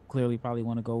clearly probably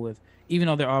want to go with, even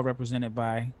though they're all represented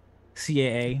by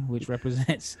CAA, which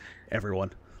represents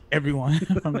everyone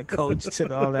from the coach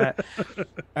to all that.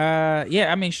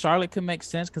 Charlotte could make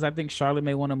sense because I think Charlotte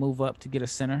may want to move up to get a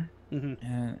center.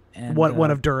 And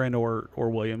one of Duren or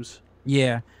Williams.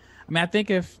 Yeah. I think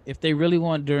if they really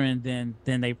want Duren,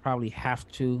 then they probably have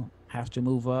to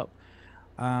move up.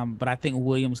 But I think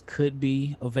Williams could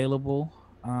be available.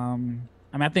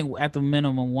 I think at the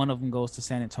minimum one of them goes to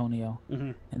San Antonio,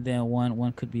 and then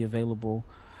one could be available.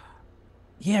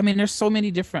 Yeah, there's so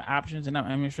many different options, and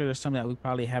I'm sure there's some that we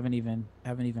probably haven't even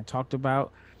talked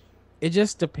about. It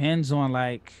just depends on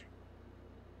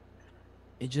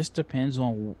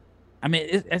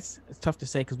it's tough to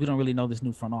say because we don't really know this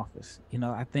new front office.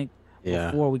 I think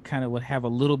before we kind of would have a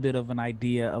little bit of an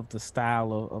idea of the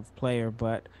style of player,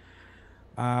 but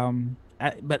to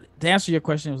answer your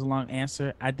question, it was a long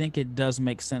answer. I think it does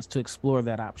make sense to explore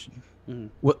that option.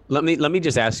 Well, let me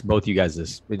just ask both you guys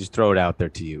this. Let me just throw it out there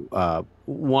to you.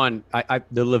 One,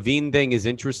 the LaVine thing is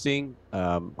interesting.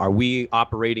 Are we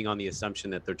operating on the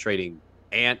assumption that they're trading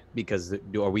Ant because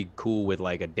are we cool with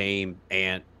like a Dame,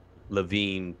 Ant,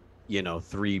 LaVine,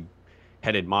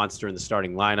 3-headed monster in the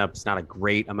starting lineup? It's not a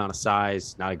great amount of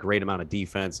size, not a great amount of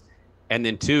defense. And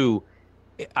then 2,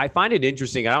 I find it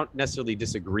interesting. I don't necessarily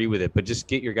disagree with it, but just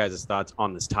get your guys' thoughts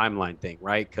on this timeline thing,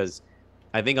 right? Because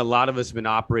I think a lot of us have been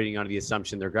operating under the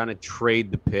assumption they're going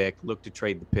to look to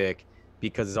trade the pick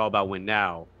because it's all about win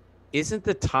now. Isn't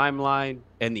the timeline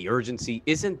and the urgency,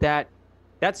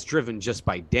 that's driven just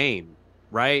by Dame,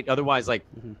 right? Otherwise,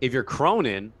 if you're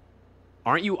Cronin,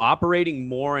 aren't you operating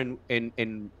more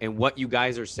in what you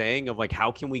guys are saying of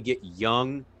how can we get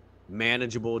young,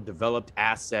 manageable, developed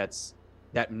assets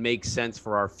that make sense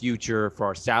for our future, for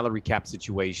our salary cap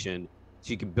situation,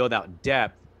 so you can build out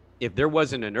depth? If there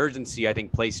wasn't an urgency, I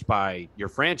think, placed by your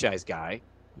franchise guy,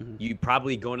 you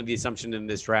probably go into the assumption in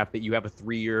this draft that you have a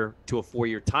 3-year to a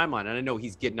 4-year timeline. And I know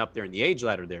he's getting up there in the age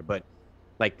ladder there, but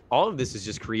like all of this is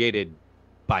just created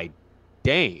by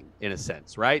Dame in a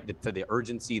sense, right? The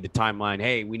urgency, the timeline.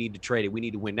 Hey, we need to trade it. We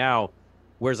need to win now.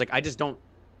 Whereas like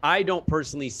I don't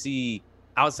personally see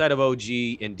outside of OG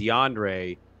and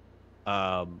DeAndre,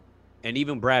 and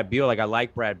even Brad Beal. Like I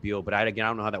like Brad Beal, but I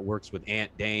don't know how that works with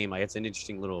Ant Dame. Like it's an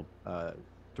interesting little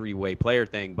 3-way player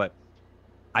thing, but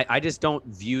I just don't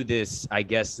view this, I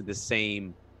guess, the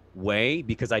same way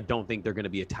because I don't think they're going to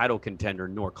be a title contender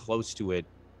nor close to it,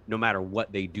 no matter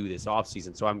what they do this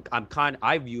offseason. So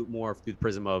I view it more through the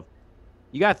prism of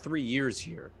you got 3 years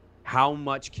here. How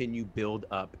much can you build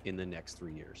up in the next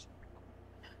 3 years?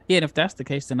 Yeah, and if that's the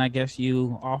case, then I guess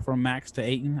you offer max to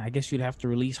Ayton. I guess you'd have to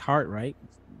release Hart, right?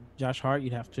 Josh Hart,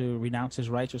 you'd have to renounce his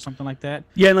rights or something like that.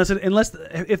 Yeah, unless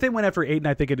if they went after Ayton,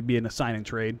 I think it'd be in a sign and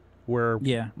trade where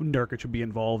Nurkic would be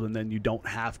involved, and then you don't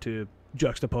have to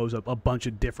juxtapose a bunch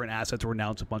of different assets or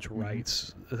renounce a bunch of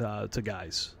rights to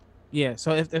guys. Yeah,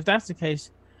 so if that's the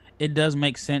case, it does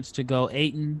make sense to go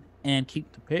Ayton and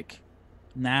keep the pick.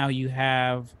 Now you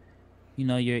have,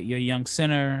 your young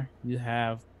center. You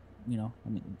have,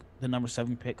 the number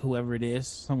 7 pick, whoever it is,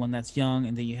 someone that's young,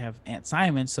 and then you have Ant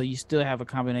Simon. So you still have a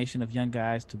combination of young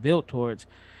guys to build towards.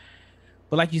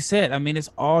 But like you said, I mean, it's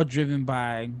all driven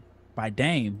by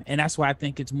Dame, and that's why I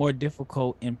think it's more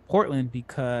difficult in Portland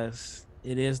because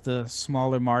it is the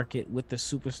smaller market with the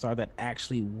superstar that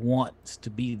actually wants to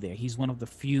be there. He's one of the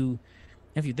few,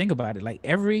 if you think about it, like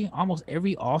almost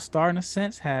every all-star in a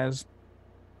sense has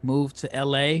moved to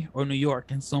LA or New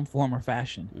York in some form or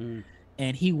fashion.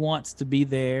 And he wants to be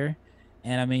there.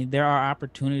 And I mean, there are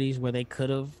opportunities where they could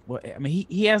have,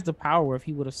 he has the power if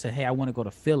he would have said, hey, I want to go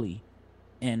to Philly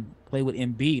and play with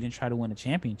Embiid and try to win a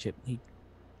championship. He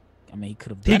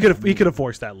could have. He could have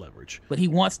forced that leverage. But he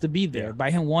wants to be there. Yeah.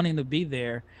 By him wanting to be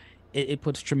there, it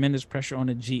puts tremendous pressure on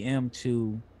the GM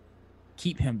to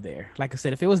keep him there. Like I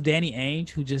said, if it was Danny Ainge,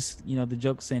 who just, the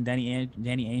joke saying Danny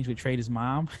Ainge would trade his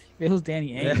mom. If it was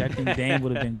Danny Ainge, I think Dame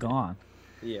would have been gone.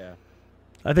 Yeah.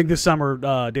 I think this summer,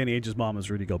 Danny Ainge's mom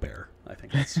is Rudy Gobert. I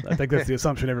think that's the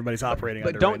assumption everybody's operating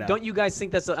under right now. Don't you guys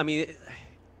think that's?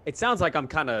 It sounds like I'm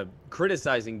kind of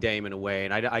criticizing Dame in a way,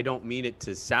 and I don't mean it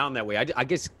to sound that way. I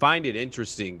just find it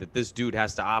interesting that this dude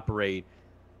has to operate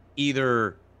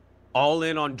either all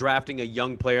in on drafting a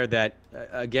young player that,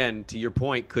 again, to your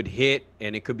point, could hit,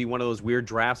 and it could be one of those weird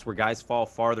drafts where guys fall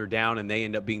farther down and they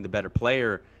end up being the better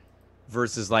player,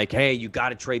 versus like, hey, you got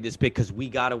to trade this pick because we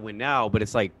got to win now. But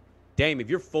it's like, Dame, if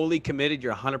you're fully committed,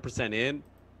 you're 100% in,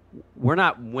 we're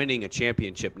not winning a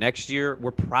championship next year.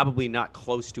 We're probably not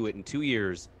close to it in 2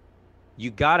 years.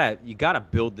 You gotta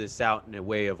build this out in a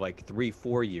way of like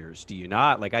 3-4 years. Do you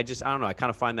not? Like, I don't know. I kind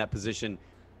of find that position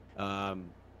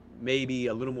maybe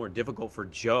a little more difficult for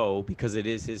Joe because it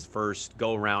is his first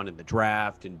go around in the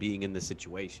draft and being in this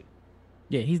situation.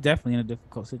 Yeah, he's definitely in a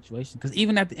difficult situation because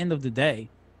even at the end of the day,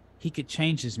 he could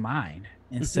change his mind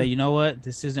and say, you know what,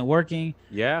 this isn't working.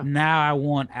 Yeah. Now I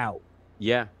want out.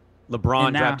 Yeah.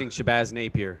 LeBron drafting Shabazz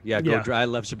Napier. Yeah, I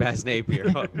love Shabazz Napier.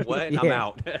 What? I'm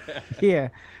out. Yeah.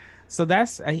 So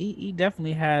that's he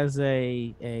definitely has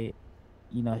a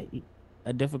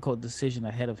difficult decision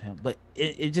ahead of him. But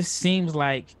it just seems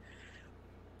like,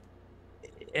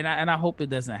 and I hope it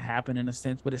doesn't happen in a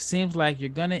sense, but it seems like you're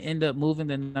going to end up moving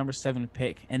the number 7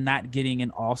 pick and not getting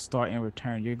an all-star in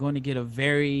return. You're going to get a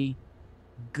very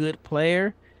good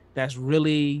player that's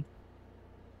really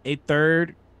a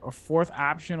 3rd or 4th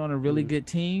option on a really good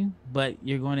team, but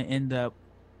you're going to end up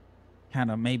kind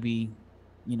of maybe,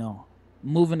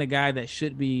 moving a guy that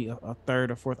should be a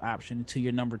 3rd or 4th option to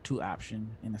your number 2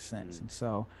 option in a sense. And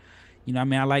so,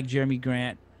 I like Jeremy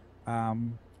Grant.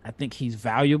 I think he's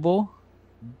valuable,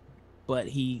 but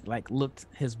he looked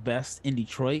his best in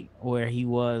Detroit where he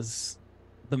was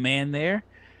the man there.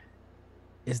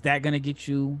 Is that going to get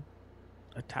you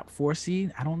a top 4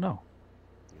 seed? I don't know.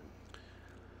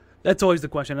 That's always the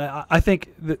question. I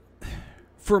think that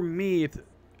for me,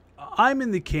 I'm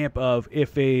in the camp of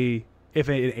if an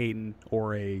Ayton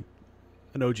or an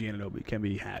OG Anunoby can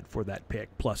be had for that pick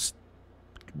plus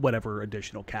whatever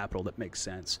additional capital that makes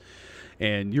sense,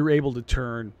 and you're able to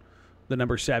turn the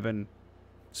number 7,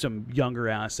 some younger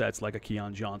assets like a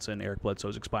Keon Johnson, Eric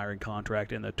Bledsoe's expiring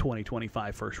contract, and the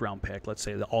 2025 first-round pick, let's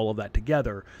say all of that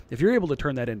together, if you're able to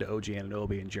turn that into OG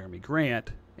Anunoby and Jeremy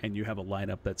Grant, and you have a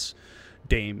lineup that's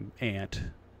Dame, Ant,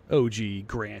 OG,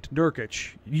 Grant,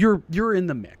 Nurkic, you're in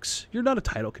the mix. You're not a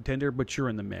title contender, but you're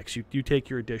in the mix. You take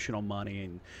your additional money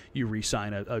and you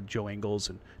re-sign a Joe Ingles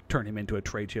and turn him into a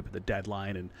trade chip at the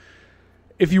deadline,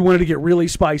 if you wanted to get really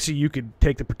spicy, you could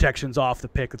take the protections off the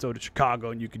pick that's owed to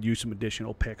Chicago, and you could use some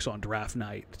additional picks on draft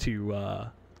night to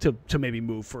maybe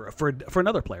move for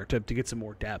another player to get some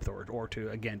more depth or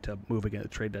to move again at the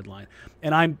trade deadline.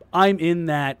 And I'm in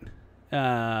that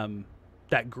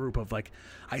that group of like,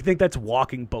 I think that's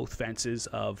walking both fences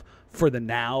of for the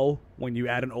now when you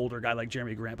add an older guy like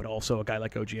Jeremy Grant, but also a guy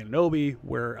like OG Anunoby,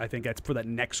 where I think that's for that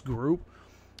next group.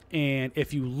 And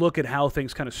if you look at how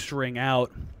things kind of string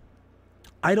out,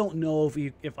 I don't know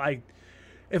if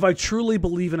I truly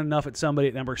believe in enough at somebody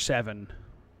at number 7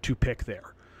 to pick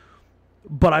there.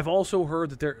 But I've also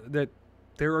heard that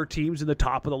there are teams in the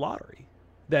top of the lottery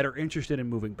that are interested in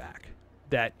moving back.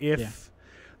 That if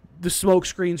the smoke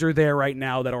screens are there right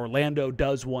now, that Orlando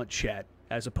does want Chet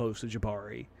as opposed to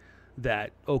Jabari,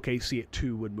 that OKC at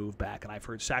 2 would move back. And I've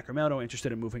heard Sacramento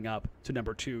interested in moving up to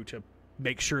number 2 to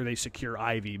make sure they secure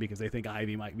Ivy because they think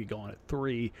Ivy might be going at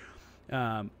 3.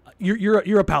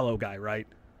 You're a Paolo guy, right?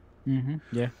 Mm-hmm.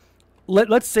 Yeah.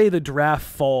 Let's say the draft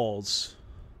falls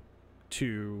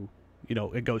to,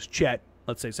 it goes Chet.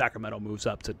 Let's say Sacramento moves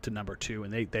up to number 2,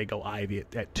 and they go Ivy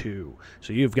at 2.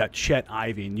 So you've got Chet,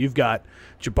 Ivy, and you've got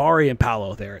Jabari and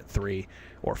Paolo there at 3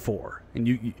 or 4, and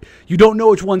you don't know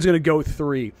which one's going to go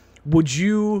 3. Would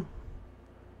you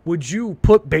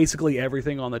put basically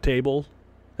everything on the table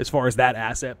as far as that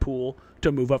asset pool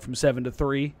to move up from 7 to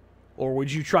 3, or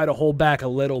would you try to hold back a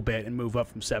little bit and move up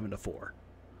from 7 to 4?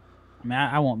 I mean,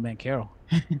 I want Banchero,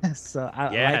 so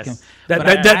I like him.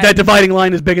 That dividing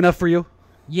line is big enough for you?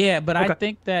 Yeah, but okay. I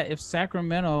think that if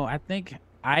Sacramento, I think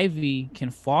Ivy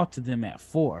can fall to them at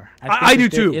 4. I do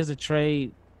too. If there is a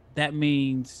trade, that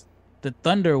means the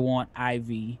Thunder want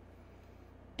Ivy,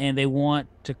 and they want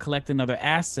to collect another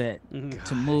asset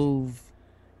to move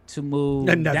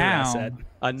another down. Asset.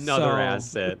 Another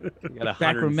asset. You got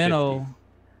Sacramento.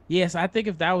 Yes, I think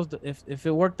if that was if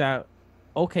it worked out,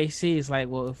 OKC is like,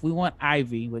 well, if we want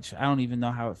Ivy, which I don't even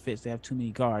know how it fits. They have too many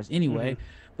guards anyway.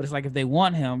 But it's like if they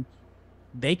want him,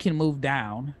 they can move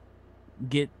down,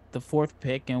 get the 4th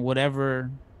pick and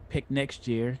whatever pick next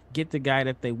year, get the guy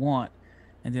that they want,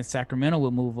 and then Sacramento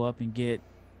will move up and get,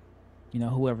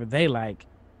 whoever they like.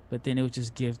 But then it would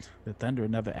just give the Thunder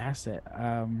another asset.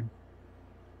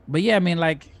 But yeah, I mean,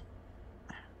 like,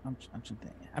 I'm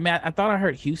thinking. I mean, I thought I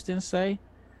heard Houston say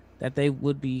that they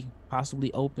would be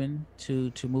possibly open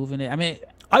to moving it. I mean,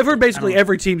 I've heard basically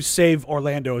every team save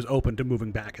Orlando is open to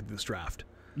moving back in this draft.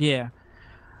 Yeah.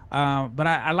 But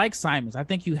I like Simons. I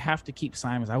think you have to keep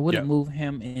Simons. I wouldn't move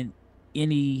him in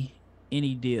any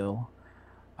deal.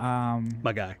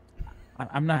 My guy.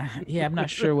 I'm not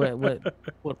sure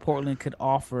what Portland could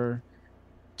offer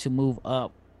to move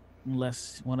up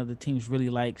unless one of the teams really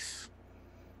likes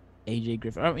AJ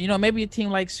Griffin. Or, maybe a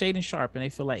team like Shaedon Sharpe and they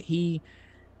feel like he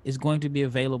is going to be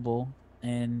available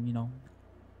and,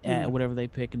 at whatever they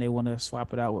pick and they want to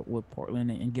swap it out with Portland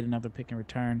and get another pick in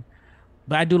return.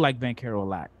 But I do like Banchero a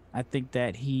lot. I think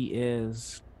that he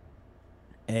is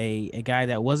a guy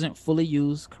that wasn't fully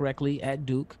used correctly at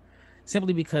Duke,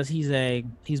 simply because he's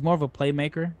more of a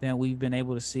playmaker than we've been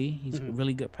able to see. He's a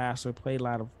really good passer, played a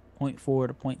lot of point forward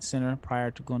or point center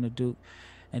prior to going to Duke.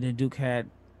 And then Duke had,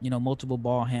 multiple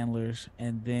ball handlers.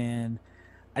 And then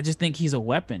I just think he's a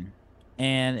weapon.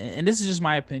 And this is just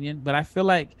my opinion, but I feel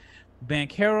like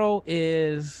Banchero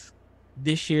is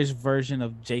this year's version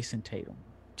of Jason Tatum.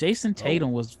 Jason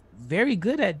Tatum was very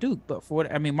good at Duke, but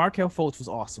Markelle Fultz was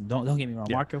awesome. Don't get me wrong.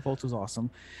 Yeah. Markelle Fultz was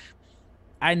awesome.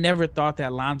 I never thought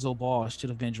that Lonzo Ball should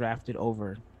have been drafted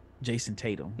over Jason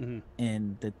Tatum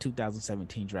in the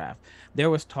 2017 draft.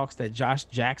 There was talks that Josh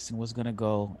Jackson was going to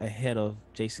go ahead of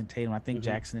Jason Tatum. I think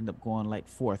Jackson ended up going like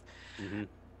 4th.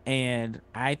 And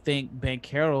I think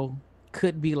Banchero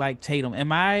could be like Tatum. And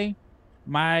my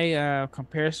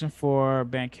comparison for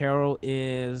Banchero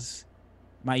is,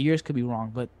 my years could be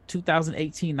wrong, but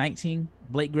 2018-19,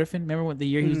 Blake Griffin, remember when the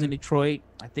year he was in Detroit?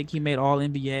 I think he made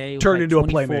All-NBA. Turned into a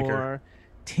playmaker.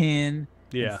 10,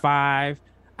 and 5.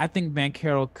 I think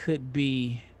Banchero could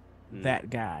be that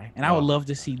guy. And I would love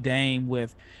to see Dame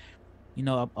with,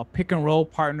 a pick and roll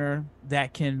partner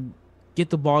that can get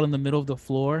the ball in the middle of the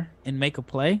floor and make a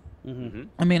play.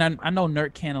 I mean, I know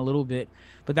Nurk can a little bit,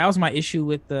 but that was my issue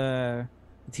with the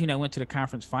team that went to the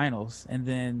conference finals. And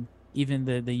then even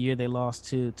the year they lost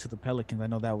to the Pelicans, I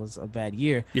know that was a bad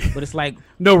year, but it's like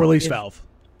no release valve.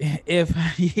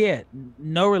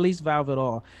 No release valve at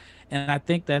all. And I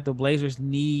think that the Blazers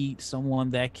need someone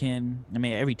that can,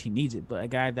 every team needs it, but a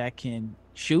guy that can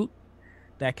shoot,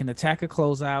 that can attack a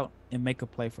closeout and make a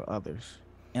play for others.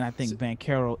 And I think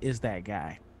Banchero is that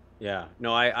guy. Yeah,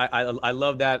 no, I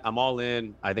love that. I'm all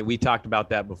in. I think we talked about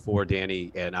that before,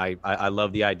 Danny, and I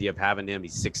love the idea of having him.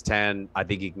 He's 6'10". I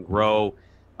think he can grow.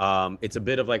 It's a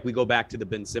bit of like we go back to the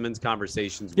Ben Simmons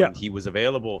conversations when he was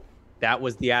available. That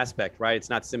was the aspect, right? It's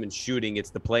not Simmons shooting,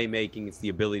 it's the playmaking, it's the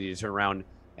ability to turn around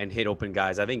and hit open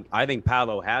guys. I think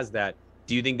Paolo has that.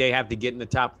 Do you think they have to get in the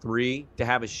top 3 to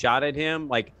have a shot at him?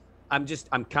 Like,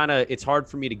 it's hard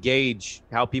for me to gauge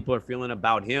how people are feeling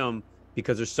about him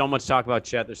because there's so much talk about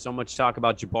Chet. There's so much talk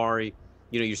about Jabari.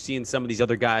 You know, you're seeing some of these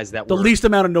other guys that the least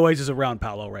amount of noise is around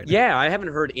Paolo right now. Yeah, I haven't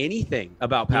heard anything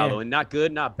about Paolo, and not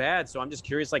good, not bad. So I'm just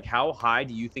curious, like, how high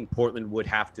do you think Portland would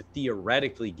have to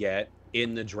theoretically get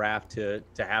in the draft to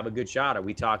have a good shot? Are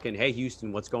we talking, hey,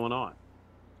 Houston, what's going on?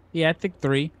 Yeah, I think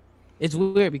 3. It's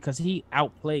weird because he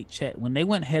outplayed Chet. When they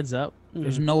went heads up,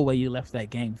 there's no way you left that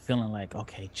game feeling like,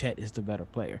 okay, Chet is the better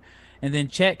player. And then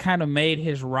Chet kind of made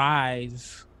his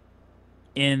rise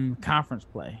in conference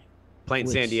play. Playing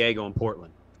San Diego and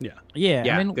Portland. Yeah.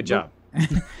 I mean, good job.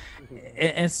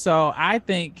 and so I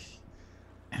think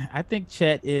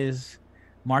Chet is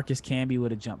Marcus Camby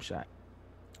with a jump shot.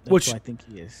 That's Which what I think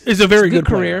he is. It's a very good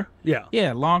career. Player.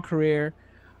 Yeah, long career.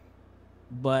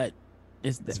 But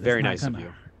it's very nice of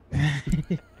you.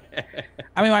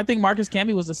 I mean, I think Marcus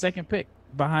Camby was the second pick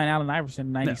behind Allen Iverson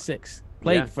in 96.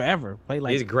 Played forever. Played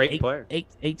like he's a great player.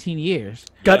 18 years.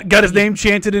 Got his name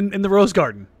chanted in the Rose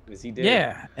Garden. Yes, he did.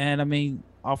 Yeah, and I mean,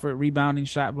 offered rebounding,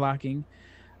 shot blocking.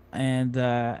 And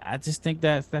I just think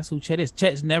that's who Chet is.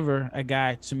 Chet's never a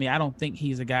guy, to me, I don't think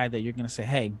he's a guy that you're going to say,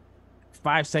 hey,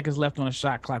 5 seconds left on the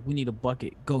shot clock, we need a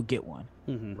bucket, go get one.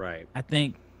 Mm-hmm. Right. I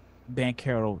think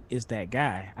Banchero is that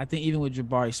guy. I think even with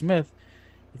Jabari Smith,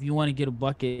 if you want to get a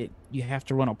bucket, you have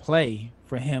to run a play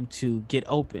for him to get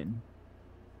open.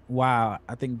 While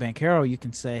I think Banchero, you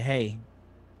can say, hey,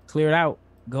 clear it out,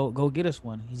 go get us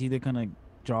one. He's either going to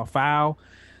draw a foul,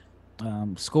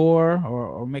 score,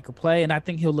 or make a play, and I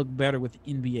think he'll look better with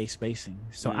NBA spacing.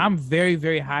 So I'm very,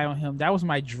 very high on him. That was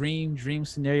my dream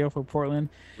scenario for Portland.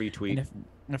 Retweet.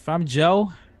 And if I'm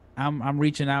Joe, I'm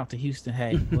reaching out to Houston.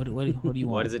 Hey, what do you want?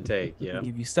 What does it take? Yeah, I'll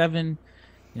give you 7.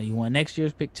 You want next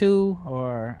year's pick 2,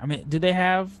 or I mean, do they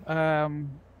have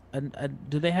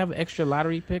do they have an extra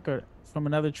lottery pick or from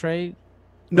another trade?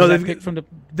 No, they've picked from the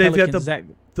Pelicans.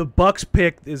 The Bucks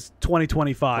pick is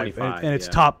 2025, and it's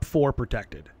top 4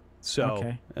 protected.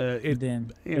 So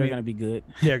then they're gonna be good.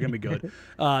 They're gonna be good.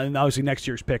 And obviously next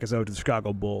year's pick is owed to the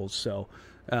Chicago Bulls. So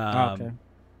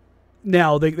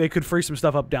now they could free some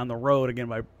stuff up down the road again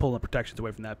by pulling the protections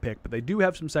away from that pick. But they do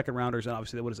have some second rounders, and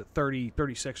obviously what is it, 30,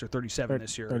 36 or 37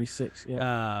 this year? 36.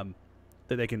 Yeah.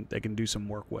 That they can do some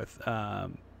work with.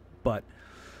 But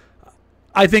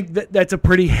I think that's a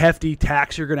pretty hefty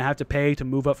tax you're going to have to pay to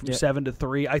move up from 7 to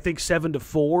 3. I think 7 to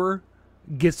 4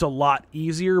 gets a lot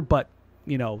easier, but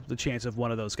the chance of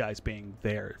one of those guys being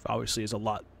there obviously is a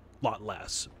lot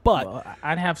less. But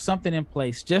I'd have something in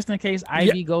place just in case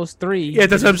Ivy goes 3. Yeah,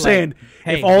 that's what I'm saying.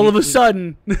 Hey, if all of a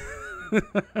sudden,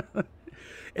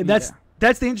 and that's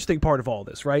the interesting part of all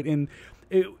this, right? And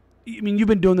I mean, you've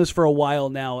been doing this for a while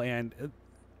now, and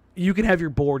you can have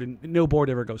your board, and no board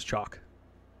ever goes chalk.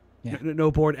 Yeah. No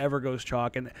board ever goes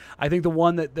chalk. And I think the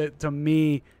one that to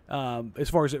me, as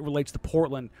far as it relates to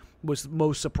Portland, was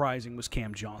most surprising was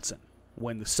Cam Johnson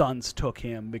when the Suns took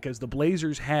him, because the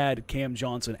Blazers had Cam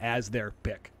Johnson as their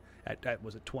pick at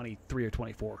was it 23 or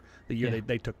 24 the year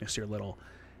they took Nasir Little,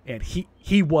 and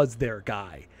he was their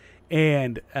guy,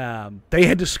 and they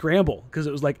had to scramble because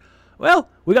it was like, well,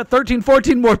 we got 13,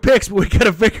 14 more picks, but we got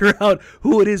to figure out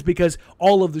who it is because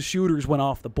all of the shooters went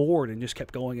off the board and just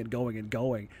kept going and going and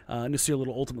going. Nasir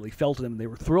Little ultimately fell to them, and they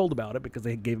were thrilled about it because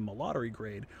they gave him a lottery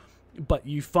grade. But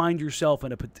you find yourself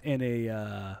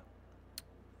in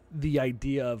the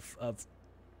idea of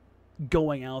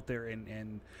going out there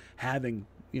and having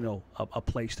a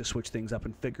place to switch things up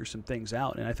and figure some things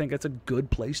out, and I think that's a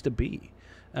good place to be.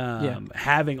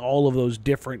 Having all of those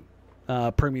different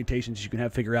permutations you can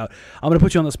figure out. I'm going to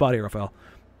put you on the spot here, Rafael.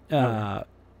 I'm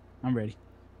ready.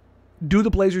 Do the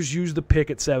Blazers use the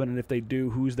pick at 7, and if they do,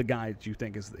 who's the guy that you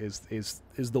think is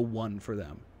the one for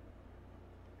them?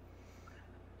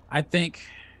 I think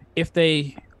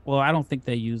I don't think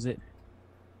they use it.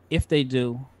 If they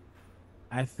do,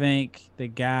 I think the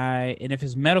guy, and if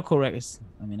his medical records,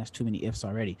 I mean, that's too many ifs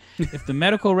already. If the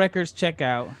medical records check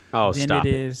out, then it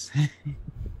is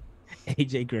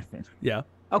AJ Griffin. Yeah.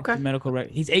 Okay. Medical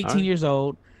record. He's 18 years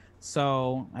old.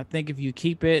 So I think if you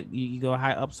keep it, you go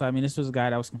high upside. I mean, this was a guy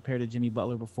that was compared to Jimmy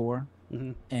Butler before,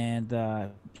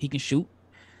 and he can shoot.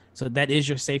 So that is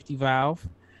your safety valve.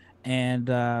 And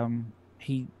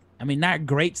not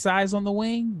great size on the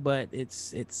wing, but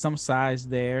it's some size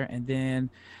there. And then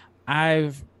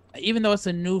even though it's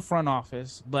a new front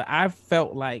office, but I've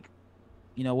felt like,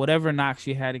 whatever knocks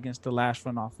you had against the last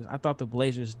front office, I thought the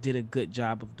Blazers did a good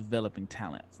job of developing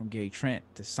talent from Gary Trent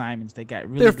to Simons. They got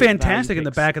really They're fantastic in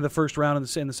the back of the first round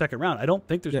and in the second round. I don't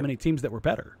think there's many teams that were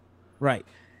better. Right.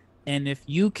 And if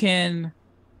you can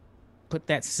put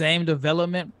that same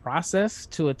development process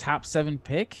to a top 7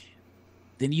 pick,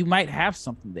 then you might have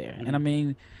something there. Mm-hmm. And I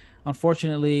mean,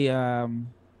 unfortunately,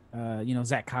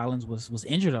 Zach Collins was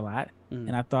injured a lot. Mm-hmm.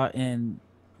 And I thought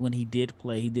when he did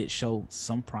play, he did show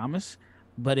some promise.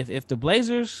 But if the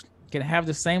Blazers can have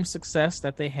the same success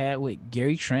that they had with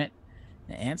Gary Trent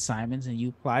and Simons, and you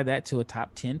apply that to a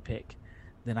top 10 pick,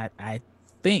 then I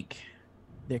think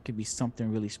there could be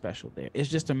something really special there. It's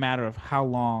just a matter of how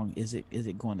long is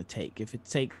it going to take. If it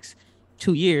takes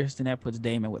 2 years, then that puts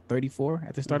Dame at 34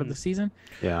 at the start of the season.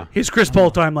 Yeah, his Chris Paul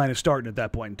timeline is starting at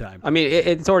that point in time. I mean,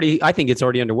 it's already. I think it's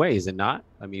already underway, is it not?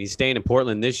 I mean, he's staying in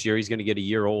Portland this year. He's going to get a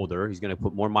year older. He's going to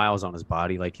put more miles on his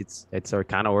body. Like it's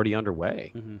kind of already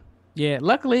underway. Mm-hmm. Yeah,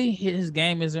 luckily his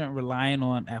game isn't relying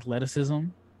on athleticism.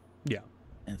 Yeah,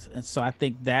 and so I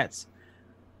think that's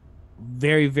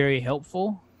very, very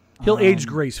helpful. He'll age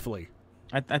gracefully.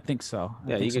 I think so.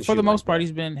 Yeah, think so. For the most part,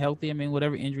 he's been healthy. I mean,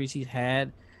 whatever injuries he's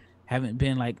had haven't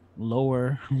been like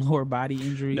lower body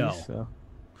injuries. No. So.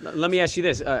 Let me ask you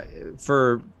this: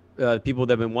 for people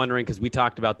that have been wondering, because we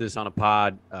talked about this on a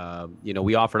pod.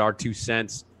 We offered our 2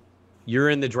 cents. You're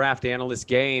in the draft analyst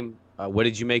game. What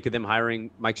did you make of them hiring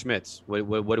Mike Schmitz?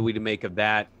 What do we make of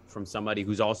that from somebody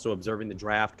who's also observing the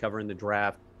draft, covering the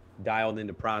draft, dialed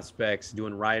into prospects,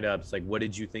 doing write-ups? Like, what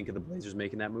did you think of the Blazers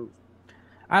making that move?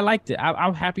 I liked it.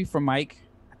 I'm happy for Mike.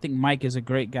 I think Mike is a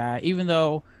great guy, even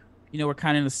though, we're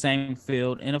kind of in the same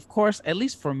field. And of course, at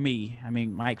least for me, I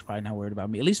mean, Mike's probably not worried about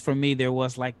me. At least for me, there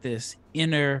was like this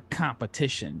inner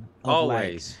competition.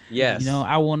 Always. Yes.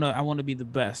 I want to be the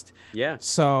best. Yeah.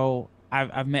 So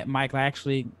I've met Mike. I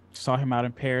actually saw him out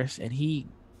in Paris, and he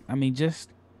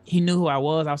knew who I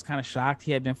was. I was kind of shocked.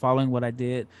 He had been following what I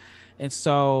did. And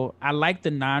so I like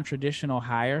the non-traditional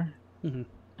hire. Mm-hmm.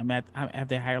 Have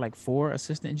they hired like 4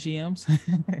 assistant GMs?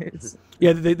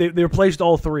 Yeah, they replaced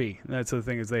all 3. That's the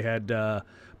thing, is they had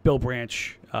Bill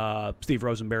Branch, Steve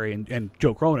Rosenberry, and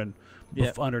Joe Cronin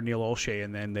under Neil Olshey,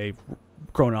 and then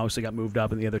Cronin obviously got moved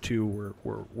up, and the other 2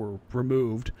 were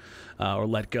removed or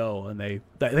let go. And I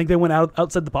think they went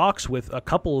outside the box with a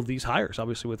couple of these hires,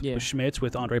 obviously with Schmitz,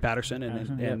 with Andre Patterson,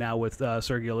 and now with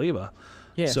Sergey Oliva.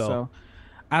 Yeah, so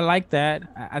I like that.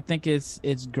 I think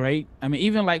it's great. I mean,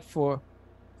 even like for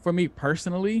me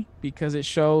personally, because it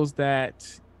shows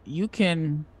that you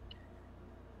can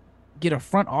get a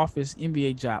front office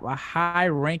NBA job, a high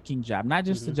ranking job, not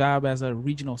just a job as a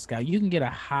regional scout. You can get a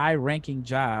high ranking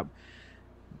job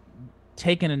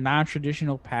taking a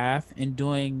non-traditional path and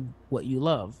doing what you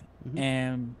love. Mm-hmm.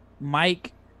 And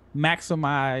Mike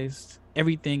maximized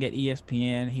everything at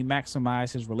ESPN. He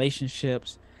maximized his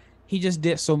relationships. He just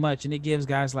did so much, and it gives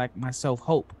guys like myself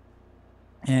hope.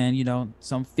 And,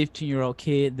 some 15-year-old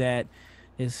kid that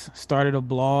has started a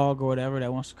blog or whatever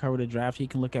that wants to cover the draft, he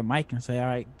can look at Mike and say, all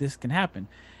right, this can happen.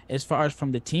 As far as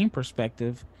from the team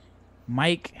perspective,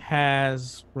 Mike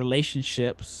has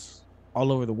relationships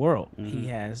all over the world. Mm-hmm. He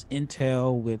has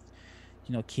intel with,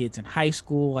 kids in high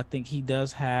school. I think he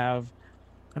does have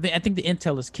 – I think the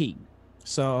intel is key.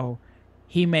 So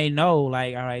he may know,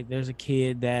 like, all right, there's a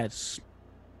kid that's,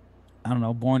 I don't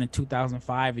know, born in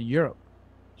 2005 in Europe.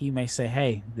 He may say,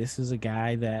 hey, this is a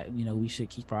guy that, we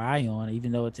should keep our eye on,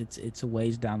 even though it's a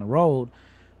ways down the road.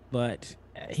 But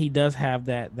he does have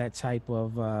that type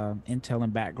of intel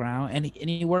and background, and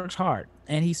he works hard.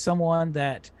 And he's someone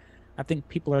that I think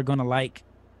people are going to like,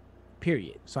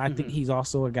 period. So I think he's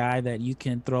also a guy that you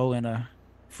can throw in a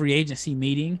free agency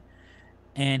meeting,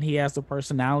 and he has the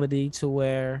personality to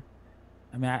where,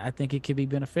 I think it could be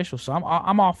beneficial. So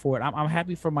I'm all for it. I'm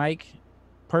happy for Mike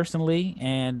personally,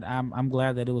 and I'm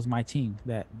glad that it was my team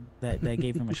that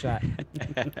gave him a shot.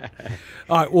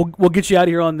 All right, we'll get you out of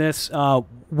here on this. What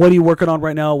are you working on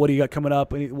right now? What do you got coming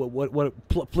up?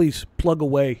 Please plug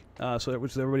away so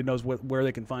that everybody knows where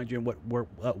they can find you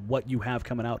and what you have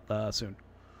coming out soon.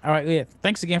 All right, yeah.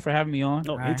 Thanks again for having me on.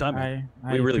 No, anytime.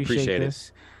 We really appreciate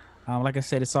this. Like I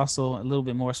said, it's also a little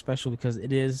bit more special because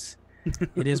it is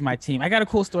my team. I got a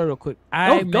cool story real quick.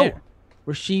 I met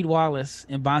Rasheed Wallace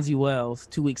and Bonzi Wells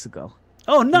 2 weeks ago.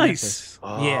 Oh, nice.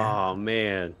 Oh,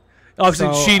 man. Obviously,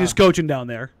 Sheed is coaching down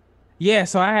there. Yeah,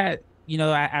 so I had,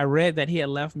 I read that he had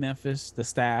left Memphis, the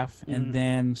staff, and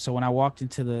then so when I walked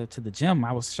into the gym,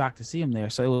 I was shocked to see him there.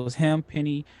 So it was him,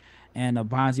 Penny, and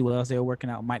Bonzi Wells. They were working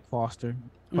out Mike Foster,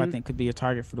 who I think could be a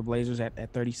target for the Blazers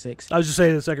at 36. I was just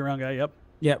saying the second round guy, yep.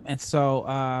 Yep. And so,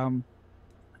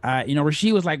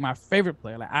 Rasheed was like my favorite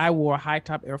player. Like I wore high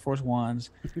top Air Force Ones.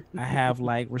 I have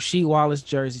like Rasheed Wallace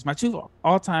jerseys. My two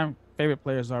all-time favorite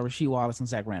players are Rasheed Wallace and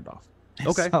Zach Randolph.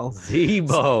 Okay.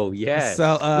 Zebo, yes.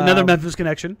 So another Memphis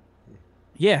connection.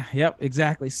 Yeah, yep,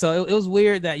 exactly. So it was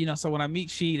weird that, so when I meet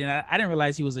Sheed, and I didn't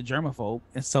realize he was a germaphobe.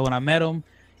 And so when I met him,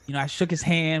 I shook his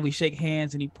hand, we shake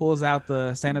hands, and he pulls out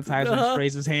the sanitizer and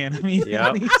sprays his hand. I mean,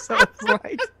 so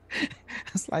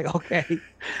it's like, okay,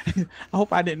 I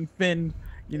hope I didn't offend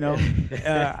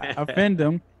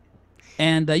him.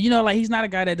 And, like he's not a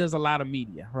guy that does a lot of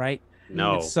media, right?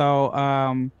 No. And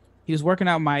so he was working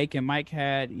out Mike, and Mike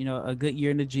had, a good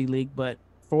year in the G League, but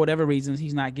for whatever reasons,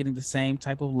 he's not getting the same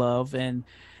type of love. And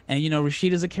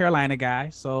Rasheed is a Carolina guy.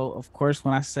 So, of course,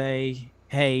 when I say,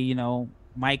 hey,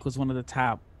 Mike was one of the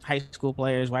top high school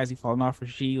players, why is he falling off?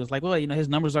 Rasheed was like, well, his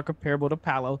numbers are comparable to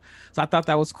Paolo. So I thought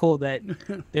that was cool that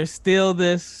there's still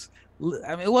this.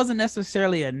 I mean, it wasn't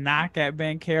necessarily a knock at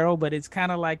Banchero, but it's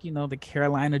kind of like, the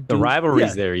Carolina dude. The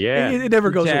rivalry's there, yeah. It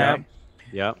never goes away.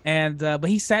 Yeah. And but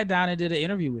he sat down and did an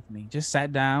interview with me. Just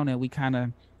sat down and we kind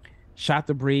of shot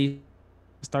the breeze.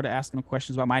 Started asking him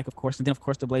questions about Mike, of course, and then of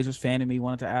course the Blazers fan in me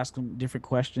wanted to ask him different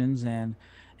questions, and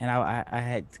I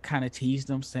had kind of teased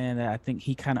him, saying that I think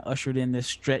he kind of ushered in this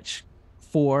stretch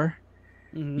 4,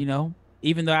 even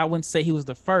though I wouldn't say he was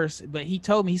the first, but he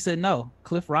told me, he said no,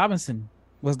 Cliff Robinson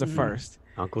was the first.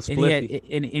 Uncle Spliffy.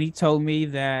 And he told me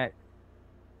that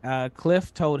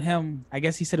Cliff told him, I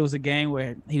guess he said it was a game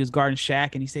where he was guarding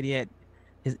Shaq, and he said he had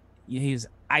he was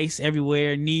ice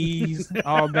everywhere, knees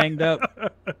all banged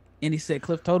up. And he said,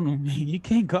 Cliff told him, you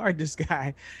can't guard this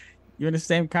guy. You're in the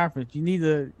same conference. You need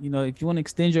to, if you want to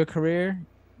extend your career,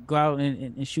 go out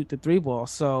and shoot the 3 ball.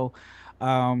 So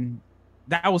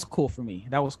that was cool for me.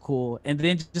 That was cool. And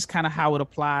then just kind of how it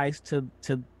applies to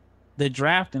the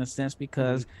draft in a sense,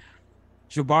 because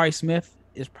Jabari Smith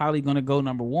is probably going to go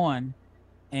number 1.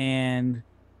 And,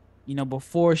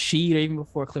 before Sheed or even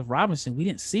before Cliff Robinson, we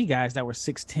didn't see guys that were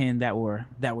 6'10" that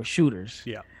were shooters.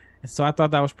 Yeah. And so I thought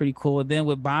that was pretty cool. And then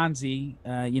with Bonzi,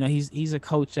 he's a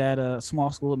coach at a small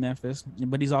school in Memphis,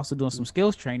 but he's also doing some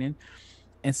skills training.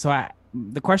 And so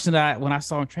the question when I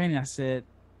saw him training, I said,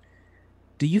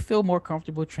 do you feel more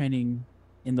comfortable training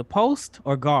in the post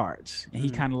or guards? And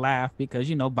he kind of laughed because,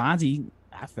 Bonzi,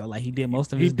 I felt like he did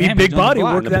most of his damage. Big body,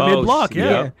 work that mid block.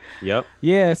 Yeah. Yep.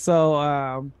 Yeah.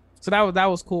 So that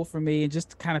was cool for me, and just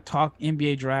to kind of talk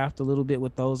NBA draft a little bit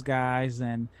with those guys.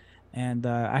 And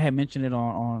I had mentioned it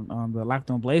on the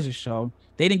Locked On Blazers show.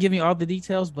 They didn't give me all the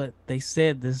details, but they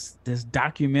said this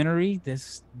documentary,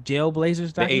 this Jail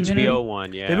Blazers documentary, the HBO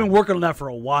one, yeah. They've been working on that for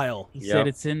a while. He said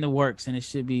it's in the works, and it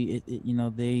should be,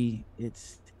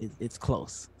 it's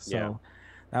close. So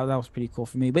that was pretty cool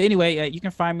for me. But anyway, you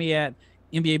can find me at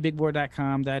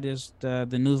NBABigBoard.com. That is the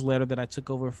newsletter that I took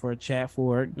over for Chad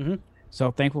Ford. Mm-hmm. So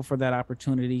thankful for that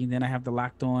opportunity. And then I have the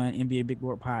Locked On NBA Big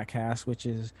Board podcast, which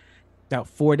is about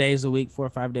 4 days a week, 4 or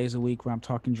 5 days a week, where I'm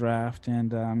talking draft.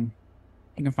 And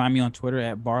you can find me on Twitter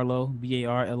at Barlow,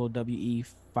 BARLOWE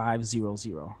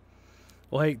 500.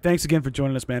 Well, hey, thanks again for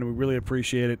joining us, man. We really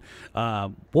appreciate it.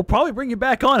 We'll probably bring you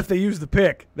back on if they use the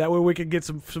pick. That way we can get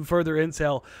some further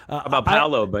intel. About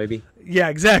Paolo, baby. Yeah,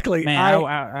 exactly. Man,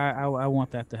 I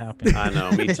want that to happen. I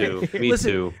know, me too.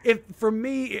 Listen,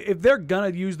 if they're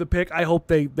gonna use the pick, I hope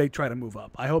they try to move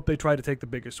up. I hope they try to take the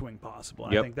biggest swing possible.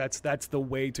 Yep. I think that's the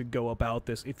way to go about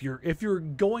this. If you're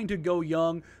going to go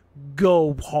young,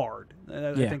 go hard.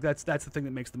 I think that's the thing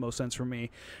that makes the most sense for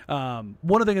me. One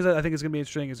of the things that I think is going to be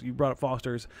interesting is you brought up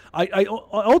Foster's. I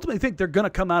ultimately think they're going to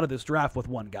come out of this draft with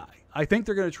one guy. I think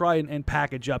they're going to try and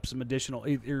package up some additional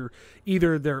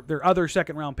either their other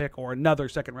second round pick or another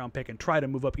second round pick and try to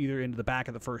move up either into the back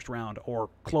of the first round or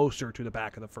closer to the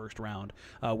back of the first round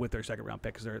with their second round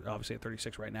pick, because they're obviously at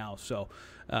 36 right now. So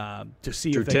to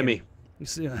see Drew if they Timmy.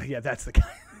 Yeah, that's the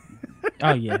guy.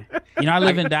 Oh yeah, I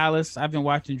live in Dallas. I've been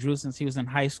watching Drew since he was in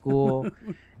high school,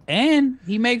 and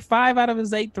he made 5 out of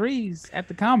his 8 threes at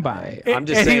the combine. I'm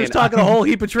just saying, he was talking a whole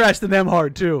heap of trash to them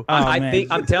hard too.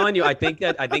 I'm telling you, I think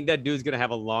that dude's gonna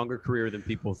have a longer career than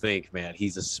people think, man.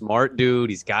 He's a smart dude.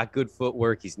 He's got good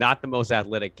footwork. He's not the most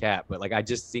athletic cat, but I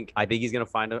think he's gonna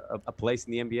find a place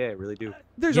in the NBA. I really do.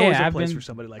 There's always a place for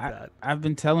somebody like that. I've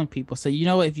been telling people, so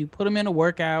if you put him in a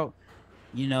workout,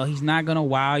 he's not going to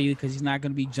wow you because he's not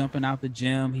going to be jumping out the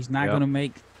gym. He's not going to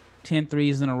make 10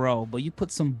 threes in a row. But you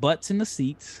put some butts in the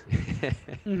seats,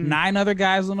 9 other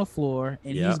guys on the floor,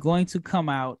 and he's going to come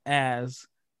out as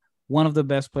one of the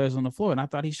best players on the floor. And I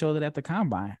thought he showed it at the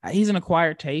combine. He's an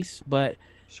acquired taste, but,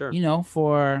 sure.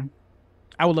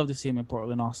 I would love to see him in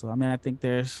Portland also. I mean, I think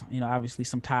there's, obviously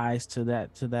some ties to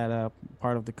that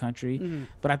part of the country,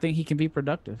 but I think he can be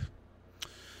productive.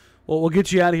 Well, we'll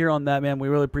get you out of here on that, man. We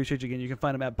really appreciate you again. You can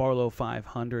find him at Barlow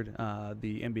 500,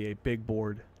 the NBA Big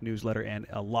Board newsletter, and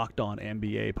Locked On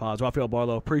NBA Pods. Rafael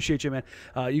Barlow, appreciate you, man.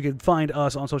 You can find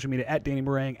us on social media at Danny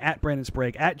Marang, at Brandon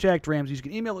Sprague, at Jacked Ramsey. You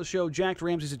can email the show,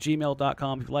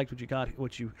 jackedramseys@gmail.com. If you liked what you got,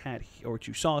 what you had, or what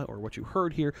you saw, or what you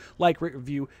heard here, like, rate,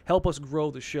 review, help us grow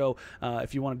the show.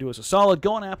 If you want to do us a solid,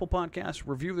 go on Apple Podcasts,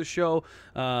 review the show.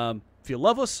 If you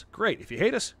love us, great. If you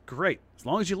hate us, great. As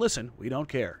long as you listen, we don't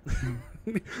care.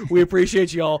 We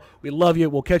appreciate you all. We love you.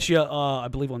 We'll catch you, I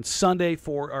believe, on Sunday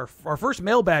for our first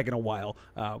mailbag in a while,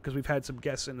 because we've had some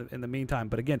guests in the meantime.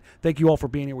 But again, thank you all for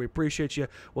being here. We appreciate you.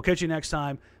 We'll catch you next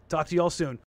time. Talk to you all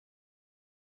soon.